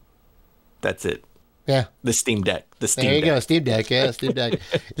that's it. Yeah, the Steam Deck. There you go, Steam Deck. Yeah, Steam Deck.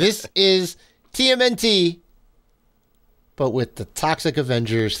 This is TMNT, but with the Toxic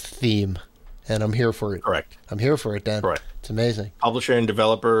Avengers theme, and I'm here for it. Correct. I'm here for it, Dan. Correct. It's amazing. Publisher and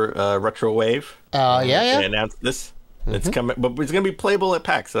developer Retrowave. They announced this. It's coming, but it's going to be playable at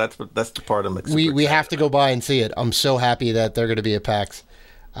PAX. So that's the part I'm excited. We have to go by and see it. I'm so happy that they're going to be at PAX.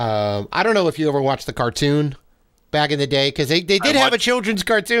 I don't know if you ever watched the cartoon back in the day, because they did have a children's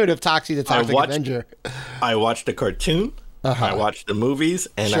cartoon of Toxie the Toxic Avenger. I watched the cartoon. I watched the movies,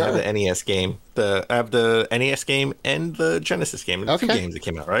 and I have the NES game. I have the NES game and the Genesis game. The two games that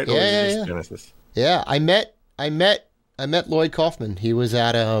came out, right? Yeah, Genesis. Yeah, I met Lloyd Kaufman. He was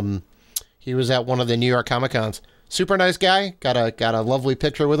at one of the New York Comic Cons. Super nice guy. Got a lovely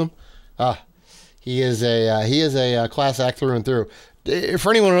picture with him. He is a class act through and through. For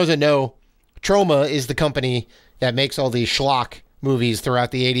anyone who doesn't know, Troma is the company that makes all these schlock movies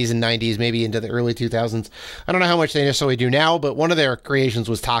throughout the 80s and 90s, maybe into the early 2000s. I don't know how much they necessarily do now, but one of their creations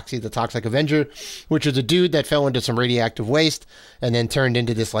was Toxie the Toxic Avenger, which is a dude that fell into some radioactive waste and then turned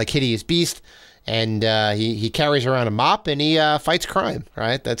into this like hideous beast. And he carries around a mop and he fights crime,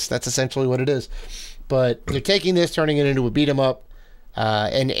 right? That's essentially what it is. But they're taking this, turning it into a beat 'em up.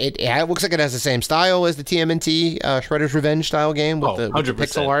 And it looks like it has the same style as the TMNT Shredder's Revenge style game with the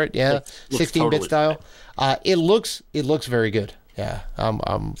pixel art. Yeah, 16-bit style. It looks very good. Yeah,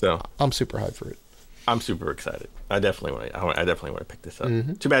 I'm super hyped for it. I'm super excited. I definitely want to pick this up.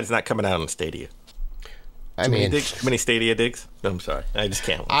 Too bad it's not coming out on Stadia. Too many Stadia digs. I'm sorry, I just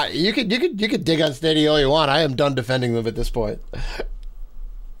can't. You could dig on Stadia all you want. I am done defending them at this point.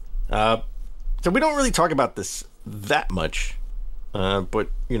 So we don't really talk about this that much, but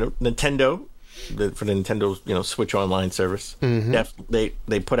Nintendo, for the Nintendo Switch Online service,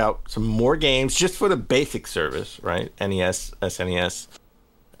 they put out some more games just for the basic service, right? NES, SNES,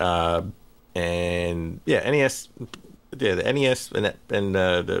 and NES, the NES and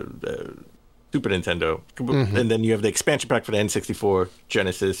the Super Nintendo, and then you have the expansion pack for the N64,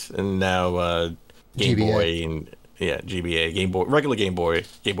 Genesis, and now Game GBA. Boy and GBA, Game Boy, regular Game Boy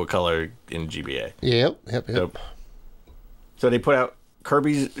Color, and GBA. Yep. So they put out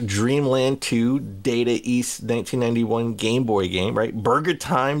Kirby's Dream Land 2 Data East 1991 Game Boy game, right? Burger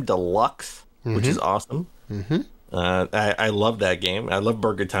Time Deluxe, which is awesome. I love that game. I love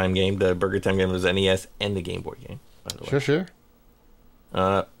Burger Time game. The Burger Time game was NES and the Game Boy game, by the way. Sure.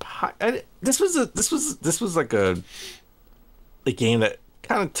 This was like a game that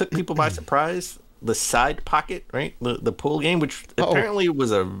kind of took people by surprise. The Side Pocket, right? The pool game, which apparently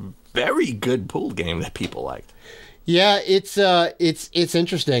was a very good pool game that people liked. Yeah, it's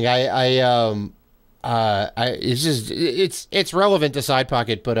interesting. It's relevant to Side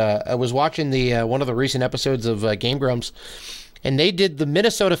Pocket, but I was watching the one of the recent episodes of Game Grumps, and they did the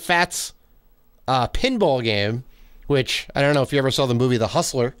Minnesota Fats pinball game, which I don't know if you ever saw the movie The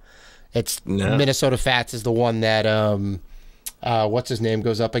Hustler. It's Minnesota Fats is the one that what's his name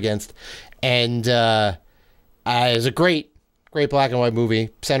goes up against, and it's a great black and white movie,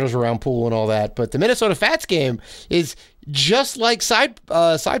 centers around pool and all that. But the Minnesota Fats game is just like Side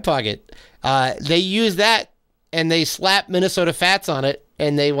Pocket. They use that and they slap Minnesota Fats on it,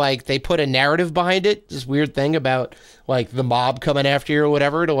 and they put a narrative behind it. This weird thing about like the mob coming after you or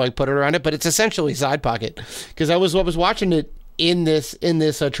whatever to like put it around it. But it's essentially Side Pocket, because I was watching it in this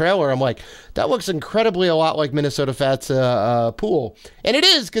trailer. I'm like, that looks incredibly a lot like Minnesota Fats pool, and it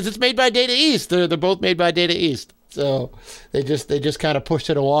is, because it's made by Data East. They're both made by Data East. So they just kind of pushed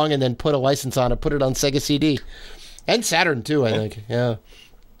it along and then put a license on it, put it on Sega CD and Saturn too, I think. Yeah.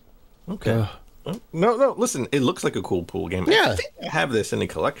 Okay. No. Listen, it looks like a cool pool game. Yeah. I think I have this in the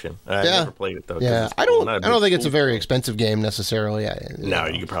collection. I never played it though. Yeah. It's I cool. don't think it's a very expensive game necessarily. No,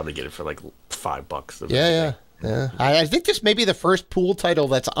 you could probably get it for like $5. Yeah. I think this may be the first pool title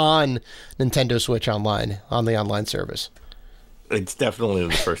that's on Nintendo Switch Online, on the online service. It's definitely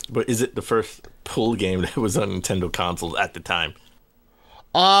the first, but is it the first pool game that was on Nintendo consoles at the time?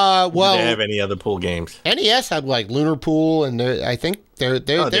 Well, did they have any other pool games? NES had like Lunar Pool, and I think there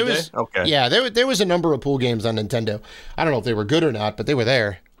was okay. Yeah, there was a number of pool games on Nintendo. I don't know if they were good or not, but they were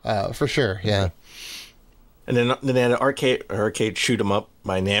there for sure. Yeah. And then they had an arcade Shoot 'em Up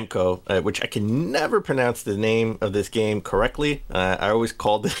by Namco, which I can never pronounce the name of this game correctly. I always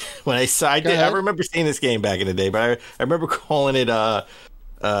called it when I did. I remember seeing this game back in the day, but I remember calling it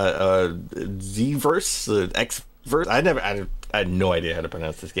Z-verse, X-verse. I had no idea how to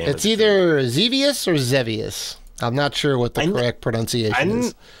pronounce this game. It's either Xevious or Zevious. I'm not sure what the correct pronunciation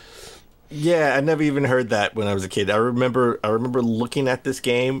is. Yeah, I never even heard that when I was a kid. I remember looking at this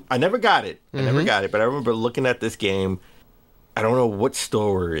game. I never got it. But I remember looking at this game. I don't know what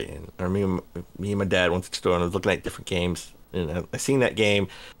store we're in. I mean, me and my dad went to the store and I was looking at different games, and I seen that game,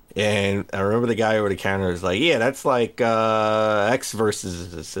 and I remember the guy over the counter was like, "Yeah, that's like X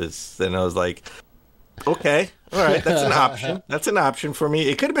versus," and I was like, "Okay, all right, that's an option. That's an option for me."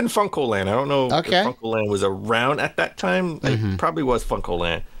 It could have been Funko-Land. I don't know if Funko-Land was around at that time. It probably was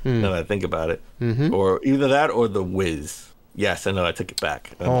Funko-Land, now that I think about it. Or either that or The Wiz. Yes, I know, I took it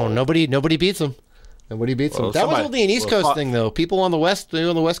back. Nobody beats them. Nobody beats them. That was only an East Coast thing, though. People on the West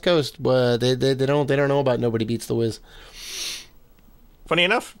Coast, they don't know about Nobody Beats the Wiz. Funny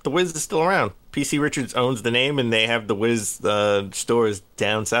enough, The Wiz is still around. PC Richards owns the name, and they have The Wiz stores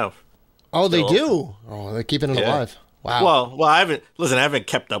down south. Oh, they do. Oh, they're keeping it alive. Wow. Well, I haven't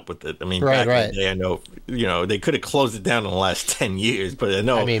kept up with it. I mean, back in the day, I know, they could have closed it down in the last 10 years, but I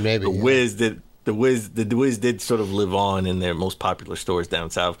know. I mean, maybe the Wiz did sort of live on in their most popular stores down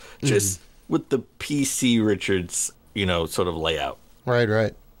south, just with the PC Richards, sort of layout.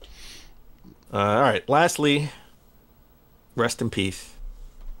 Right. All right. Lastly, rest in peace.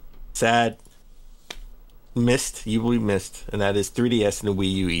 Sad. You will be missed, and that is 3DS and the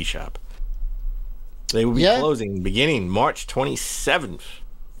Wii U eShop. They will be closing beginning March 27th.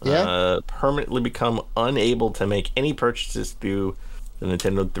 Permanently become unable to make any purchases through the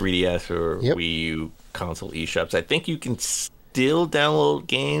Nintendo 3DS or Wii U console eShops. I think you can still download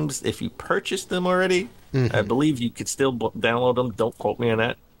games if you purchased them already. I believe you could still download them. Don't quote me on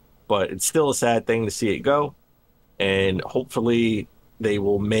that. But it's still a sad thing to see it go. And hopefully they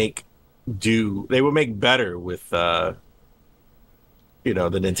will make better with the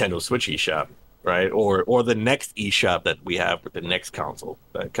Nintendo Switch eShop. Right, or the next eShop that we have with the next console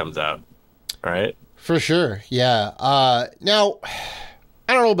that comes out, right? For sure, yeah. Now,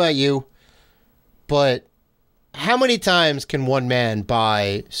 I don't know about you, but how many times can one man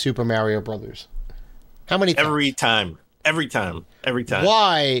buy Super Mario Brothers? How many times? Every time. every time.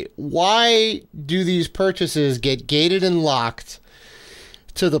 Why do these purchases get gated and locked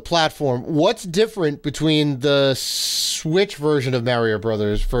to the platform? What's different between the Switch version of Mario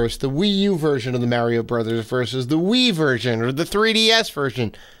Brothers versus the Wii U version of the Mario Brothers versus the Wii version or the 3DS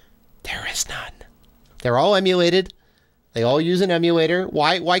version? There is none. They're all emulated. They all use an emulator.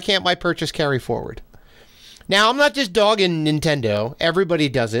 Why can't my purchase carry forward? Now, I'm not just dogging Nintendo. Everybody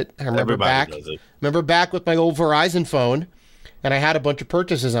does it. I remember remember back with my old Verizon phone, and I had a bunch of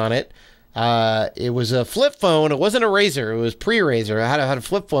purchases on it. It was a flip phone. It wasn't a Razr. It was pre-Razr. I had a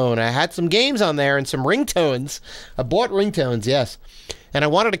flip phone. I had some games on there and some ringtones. I bought ringtones, yes. And I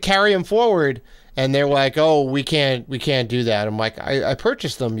wanted to carry them forward, and they're like, "Oh, we can't do that." I'm like, I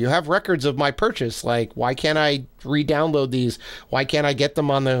purchased them. You have records of my purchase. Like, why can't I re-download these? Why can't I get them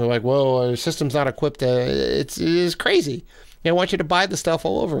on the, like, whoa, our system's not equipped to, it is crazy. I want you to buy the stuff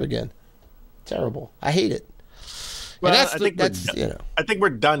all over again. Terrible. I hate it. Well, I think we're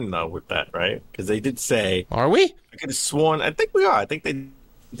done though with that, right? Because they did say, are we? I could have sworn. I think we are. I think they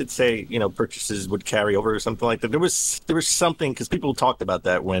did say, purchases would carry over or something like that. There was something, because people talked about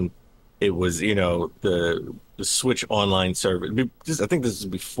that when it was, the Switch online service. I think this is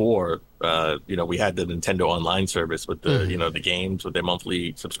before, we had the Nintendo online service with the, the games with their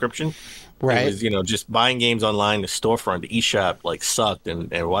monthly subscription. Right. It was, just buying games online, the storefront, the eShop, like, sucked.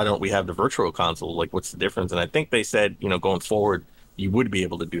 And why don't we have the virtual console? Like, what's the difference? And I think they said, going forward, you would be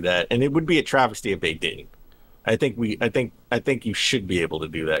able to do that. And it would be a travesty if they didn't. I think you should be able to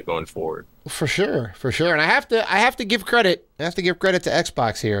do that going forward. For sure. And I have to give credit. I have to give credit to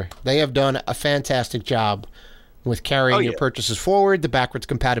Xbox here. They have done a fantastic job with carrying your purchases forward, the backwards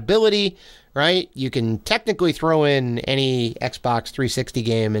compatibility, right? You can technically throw in any Xbox 360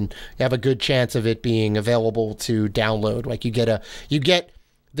 game and you have a good chance of it being available to download. Like, you get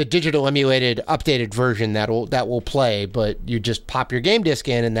the digital emulated updated version that will play, but you just pop your game disc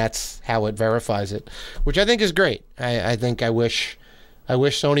in and that's how it verifies it, which I think is great. I wish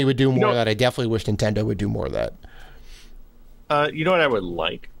Sony would do more of that. I definitely wish Nintendo would do more of that. You know what I would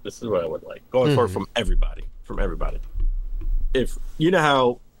like? This is what I would like going forward from everybody. If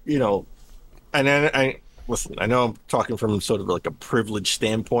how, and I listen, I know I'm talking from sort of like a privileged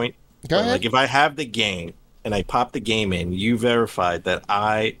standpoint. Go ahead. Like, if I have the game and I pop the game in, you verified that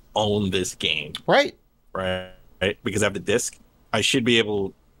I own this game. Right. Because I have the disc. I should be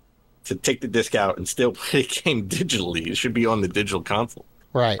able to take the disc out and still play the game digitally. It should be on the digital console.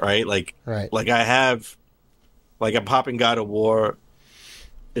 Right. Like I have, like, I'm popping God of War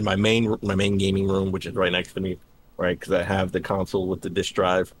in my main gaming room, which is right next to me, right? Because I have the console with the disc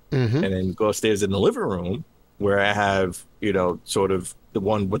drive, and then go upstairs in the living room where I have, sort of the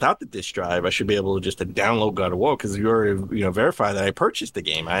one without the disc drive. I should be able to just download God of War because you already, verify that I purchased the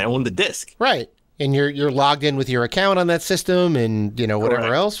game. I own the disc. Right. And you're logged in with your account on that system, and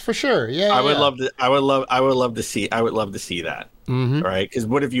whatever else, for sure. Yeah. I would love to see that. Right? Because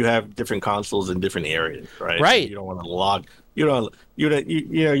what if you have different consoles in different areas, right? Right. So you don't want to log. You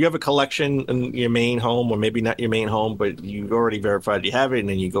have a collection in your main home, or maybe not your main home, but you've already verified you have it, and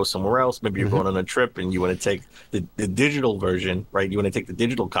then you go somewhere else. Maybe you're going on a trip and you want to take the digital version, right? You want to take the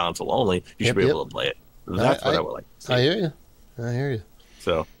digital console only. You should be able to play it. That's what I would like to see. I hear you.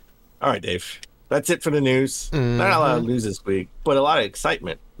 So, all right, Dave. That's it for the news. Not a lot of news this week, but a lot of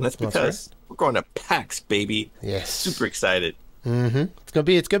excitement. And that's because we're going to PAX, baby. Yes. Super excited. It's gonna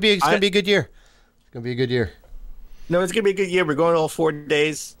be a good year. It's gonna be a good year. No, it's gonna be a good year. We're going all 4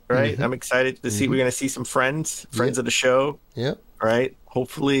 days, right? I'm excited to see. We're gonna see some friends of the show. Yeah. Right.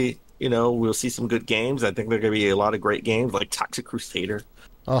 Hopefully, we'll see some good games. I think there are gonna be a lot of great games like Toxic Crusader.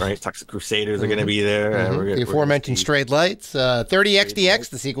 Right, Toxic Crusaders are going to be there. The aforementioned Strayed Lights, 30XDX,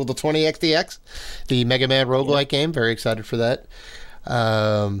 the sequel to 20XDX, the Mega Man roguelike game. Very excited for that.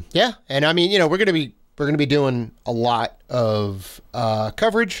 And I mean, we're going to be doing a lot of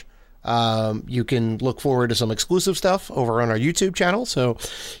coverage. You can look forward to some exclusive stuff over on our YouTube channel. So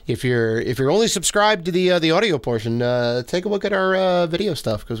if you're only subscribed to the audio portion, take a look at our video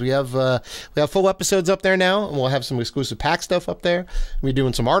stuff, because we have full episodes up there now, and we'll have some exclusive pack stuff up there. We'll be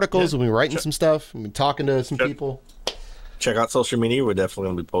doing some articles, and we'll be writing some stuff, and we'll be talking to some people. Check out social media. We're definitely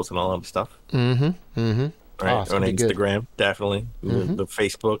going to be posting all of the stuff. Right, on Instagram, definitely. The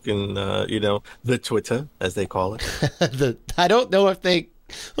Facebook and the Twitter, as they call it. I don't know if they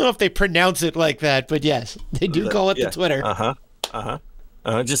pronounce it like that, but yes, they do call it the Twitter.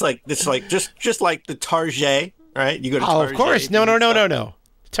 Just like the Target, right? You go to Target. Of course. No.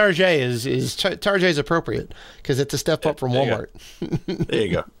 Target is appropriate because it's a step up from Walmart. There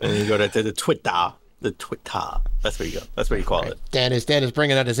you go. And you go to the Twitter. The Twitter. That's where you go. That's what you call it. Dan is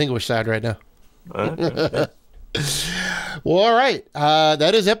bringing out his English side right now. Well, all right.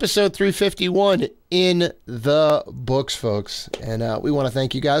 That is episode 351 in the books, folks. And we want to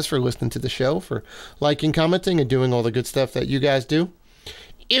thank you guys for listening to the show, for liking, commenting, and doing all the good stuff that you guys do.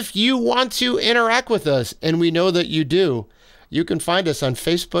 If you want to interact with us, and we know that you do, you can find us on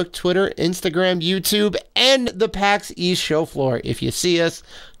Facebook, Twitter, Instagram, YouTube, and the PAX East show floor. If you see us,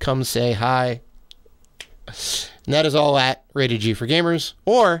 come say hi. And that is all at Rated G for Gamers,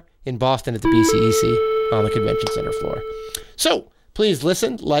 or in Boston at the BCEC on the Convention Center floor. So, please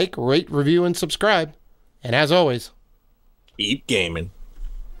listen, like, rate, review, and subscribe. And as always, Keep gaming.